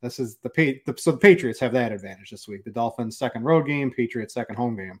 This is so the Patriots have that advantage this week. The Dolphins second road game, Patriots second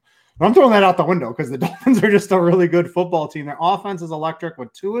home game. But I'm throwing that out the window because the Dolphins are just a really good football team. Their offense is electric. When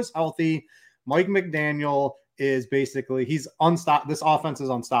Tua is healthy, Mike McDaniel is basically this offense is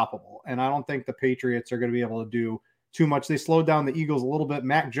unstoppable. And I don't think the Patriots are going to be able to do too much. They slowed down the Eagles a little bit.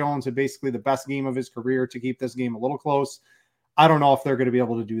 Mac Jones had basically the best game of his career to keep this game a little close. I don't know if they're going to be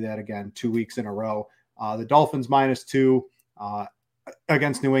able to do that again 2 weeks in a row. The Dolphins -2.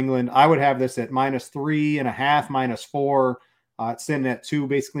 Against New England, I would have this at -3.5, -4. It's sitting at 2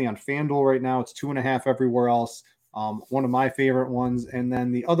 basically on FanDuel right now. It's 2.5 everywhere else. One of my favorite ones. And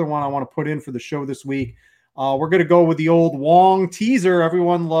then the other one I want to put in for the show this week, we're going to go with the old Wong teaser.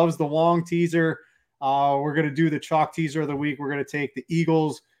 Everyone loves the Wong teaser. We're going to do the chalk teaser of the week. We're going to take the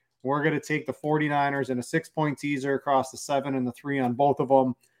Eagles. We're going to take the 49ers in a 6-point teaser across the 7 and the 3 on both of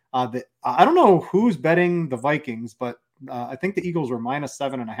them. I don't know who's betting the Vikings, but I think the Eagles were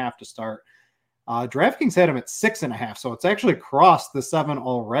 -7.5 to start. DraftKings had him at 6.5, so it's actually crossed the 7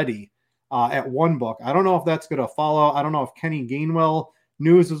 already at one book. I don't know if that's going to follow. I don't know if Kenny Gainwell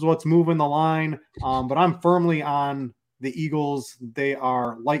news is what's moving the line, but I'm firmly on the Eagles. They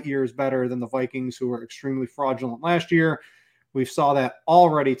are light years better than the Vikings, who were extremely fraudulent last year. We saw that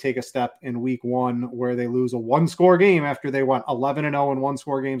already take a step in week 1 where they lose a one-score game after they went 11-0 in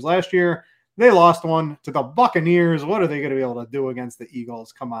one-score games last year. They lost one to the Buccaneers. What are they going to be able to do against the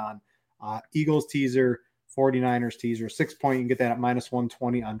Eagles? Come on. Eagles teaser, 49ers teaser, 6 point. You can get that at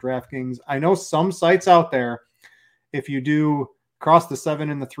 -120 on DraftKings. I know some sites out there, if you do cross the 7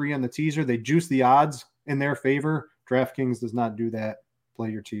 and the 3 on the teaser, they juice the odds in their favor. DraftKings does not do that.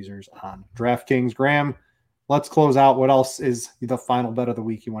 Play your teasers on DraftKings. Graham, let's close out. What else is the final bet of the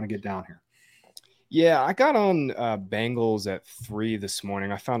week you want to get down here? Yeah, I got on Bengals at 3 this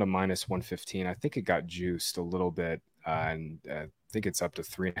morning. I found a -115. I think it got juiced a little bit, and I think it's up to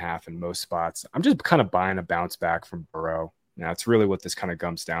 3.5 in most spots. I'm just kind of buying a bounce back from Burrow. Now, it's really what this kind of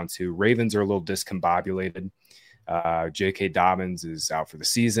comes down to. Ravens are a little discombobulated. J.K. Dobbins is out for the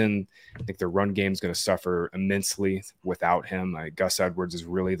season. I think their run game is going to suffer immensely without him. Gus Edwards is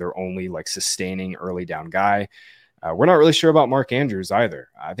really their only sustaining early down guy. We're not really sure about Mark Andrews either.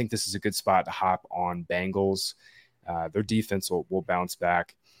 I think this is a good spot to hop on Bengals. Their defense will bounce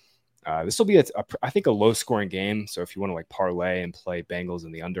back. This will be, I think, a low-scoring game. So if you want to parlay and play Bengals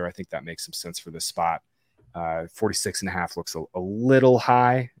in the under, I think that makes some sense for this spot. 46.5 looks a little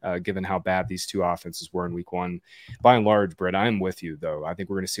high, given how bad these two offenses were in week 1. By and large, Britt, I'm with you, though. I think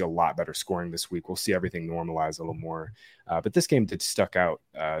we're going to see a lot better scoring this week. We'll see everything normalize a little more. But this game did stuck out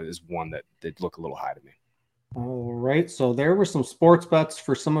as one that did look a little high to me. All right. So there were some sports bets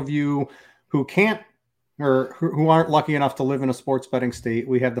for some of you who can't or who aren't lucky enough to live in a sports betting state.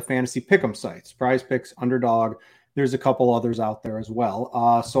 We have the fantasy pick'em sites, Prize Picks, Underdog. There's a couple others out there as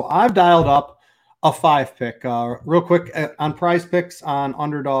well. So I've dialed up a 5 pick. Real quick on Prize Picks on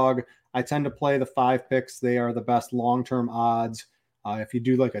Underdog, I tend to play the 5 picks. They are the best long-term odds. If you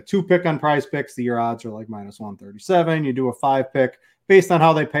do a 2 pick on Prize Picks, your odds are -137. You do a 5 pick based on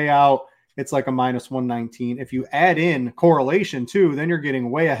how they pay out, it's a -119. If you add in correlation too, then you're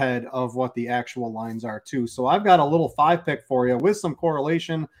getting way ahead of what the actual lines are too. So I've got a little 5 pick for you with some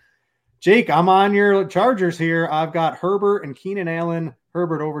correlation. Jake, I'm on your Chargers here. I've got Herbert and Keenan Allen.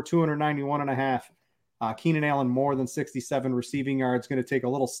 Herbert over 291.5. Keenan Allen more than 67 receiving yards. Going to take a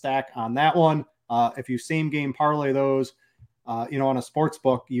little stack on that one. If you same game parlay those, on a sports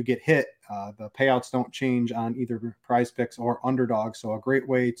book, you get hit. The payouts don't change on either Prize Picks or Underdog. So a great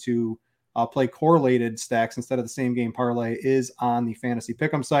way to play correlated stacks instead of the same game parlay is on the fantasy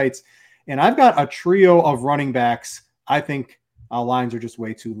pick'em sites. And I've got a trio of running backs. I think lines are just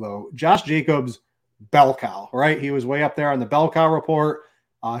way too low. Josh Jacobs, bell cow, right? He was way up there on the bell cow report.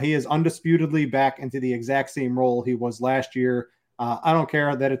 He is undisputedly back into the exact same role he was last year. I don't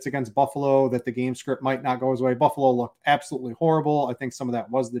care that it's against Buffalo, that the game script might not go his way. Buffalo looked absolutely horrible. I think some of that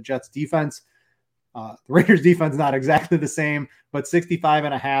was the Jets defense. The Raiders defense, not exactly the same, but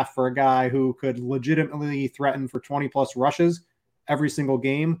 65.5 for a guy who could legitimately threaten for 20 plus rushes every single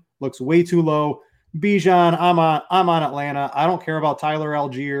game looks way too low. Bijan, I'm on Atlanta. I don't care about Tyler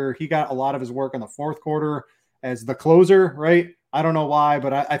Algier. He got a lot of his work in the fourth quarter as the closer, right? I don't know why,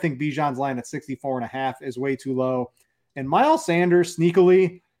 but I think Bijan's line at 64.5 is way too low. And Miles Sanders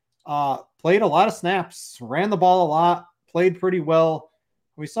sneakily played a lot of snaps, ran the ball a lot, played pretty well.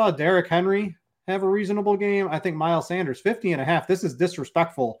 We saw Derrick Henry have a reasonable game. I think Miles Sanders, 50.5. This is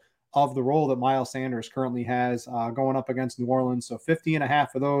disrespectful of the role that Miles Sanders currently has going up against New Orleans. So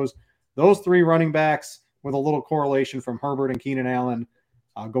 50.5 for those 3 running backs with a little correlation from Herbert and Keenan Allen.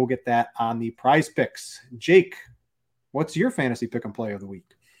 Go get that on the Prize Picks. Jake, what's your fantasy pick and play of the week?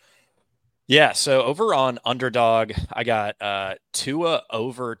 Yeah, so over on Underdog, I got Tua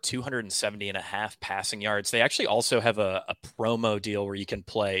over 270.5 passing yards. They actually also have a promo deal where you can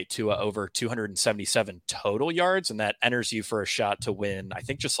play Tua over 277 total yards, and that enters you for a shot to win, I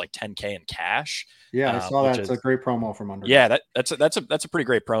think, just $10K in cash. Yeah, I saw that. It's a great promo from Underdog. Yeah, that's a pretty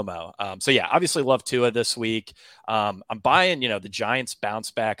great promo. So yeah, obviously love Tua this week. I'm buying, the Giants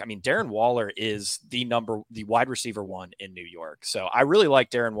bounce back. I mean, Darren Waller is the wide receiver 1 in New York. So I really like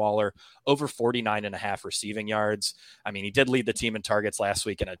Darren Waller over 49.5 receiving yards. I mean, he did lead the team in targets last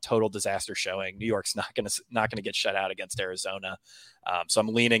week in a total disaster showing. New York's not going to get shut out against Arizona. So I'm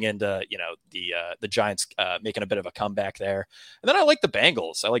leaning into, the Giants making a bit of a comeback there. And then I like the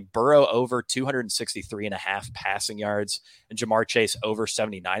Bengals. I like Burrow over 263.5 passing yards and Jamar Chase over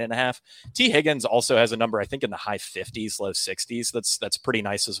 79.5. T. Higgins also has a number, I think, in the high 50s, low 60s. That's pretty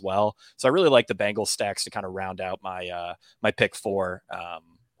nice as well. So I really like the Bengals stacks to kind of round out my pick 4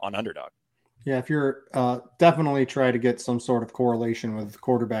 on Underdog. Yeah, if you're definitely try to get some sort of correlation with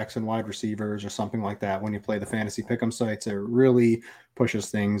quarterbacks and wide receivers or something like that when you play the fantasy pick'em sites, it really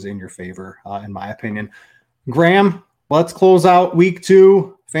pushes things in your favor, in my opinion. Graham, let's close out week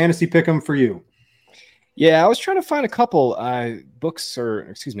 2 fantasy pick'em for you. Yeah, I was trying to find a couple books, or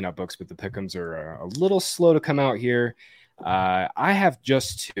excuse me, not books, but the pick'ems are a little slow to come out here. I have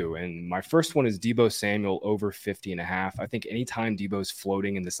just 2, and my first one is Deebo Samuel over 50.5. I think anytime Deebo's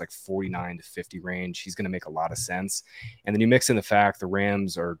floating in this like 49 to 50 range, he's going to make a lot of sense. And then you mix in the fact the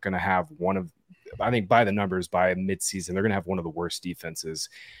Rams are going to have I think by the numbers, by midseason, they're going to have one of the worst defenses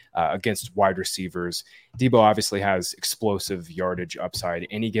against wide receivers. Deebo obviously has explosive yardage upside.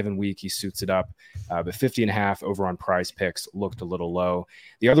 Any given week, he suits it up. But 50.5 over on Prize Picks looked a little low.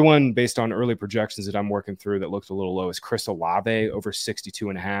 The other one, based on early projections that I'm working through that looked a little low, is Chris Olave over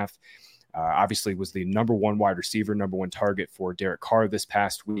 62.5. Obviously was the number 1 wide receiver, number 1 target for Derek Carr this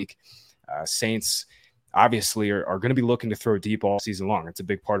past week. Saints obviously are going to be looking to throw deep all season long. It's a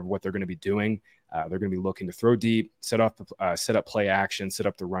big part of what they're going to be doing. They're going to be looking to throw deep, set up play action, set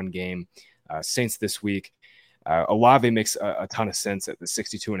up the run game. Saints this week. Olave makes a ton of sense at the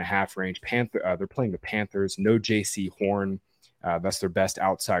 62.5 range. They're playing the Panthers. No J.C. Horn. That's their best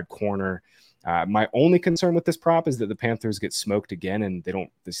outside corner. My only concern with this prop is that the Panthers get smoked again, and the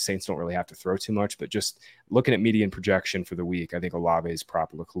Saints don't really have to throw too much. But just looking at median projection for the week, I think Olave's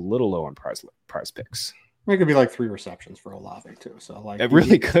prop look a little low on Prize Picks. It could be like 3 receptions for Olave too. So like it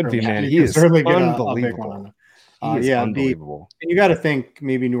really could be, man. He is unbelievable. He is unbelievable. And you got to think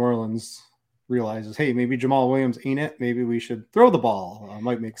maybe New Orleans realizes, hey, maybe Jamal Williams ain't it. Maybe we should throw the ball.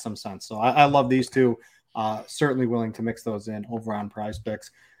 Might make some sense. So I love these 2. Certainly willing to mix those in over on Prize Picks.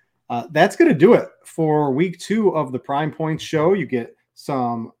 That's going to do it for week 2 of the Prime Points show. You get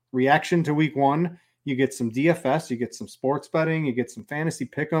some reaction to week 1. You get some DFS. You get some sports betting. You get some fantasy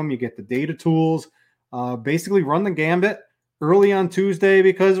pick'em. You get the data tools. Basically run the gambit early on Tuesday,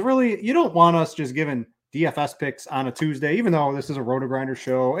 because really you don't want us just giving DFS picks on a Tuesday, even though this is a Roto-Grinder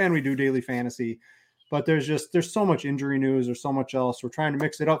show and we do daily fantasy. But there's so much injury news. There's so much else. We're trying to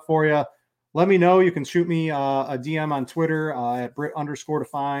mix it up for you. Let me know. You can shoot me a DM on Twitter at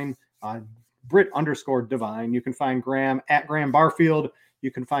Brit_Define. Brit_Divine. You can find Graham at Graham Barfield.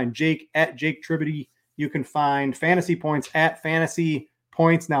 You can find Jake at Jake Tribity. You can find Fantasy Points at Fantasy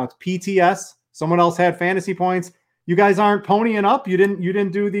Points. Now it's PTS. Someone else had Fantasy Points. You guys aren't ponying up. You didn't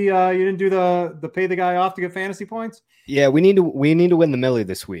do the pay the guy off to get Fantasy Points. Yeah, we need to win the Millie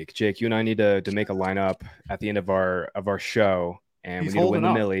this week. Jake, you and I need to make a lineup at the end of our show, and we need to win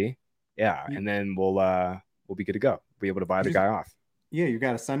the Millie. Yeah, and then we'll be good to go. Be able to buy the guy off. Yeah, you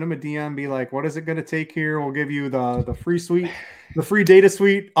got to send him a DM. Be like, what is it going to take here? We'll give you the free suite, the free data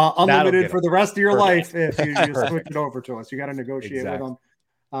suite, unlimited for the rest of your life if you just switch it over to us. You got to negotiate with them.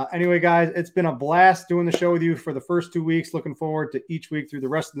 Anyway, guys, it's been a blast doing the show with you for the first 2 weeks. Looking forward to each week through the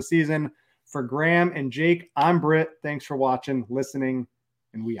rest of the season. For Graham and Jake, I'm Britt. Thanks for watching, listening,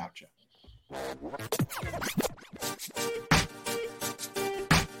 and we out you.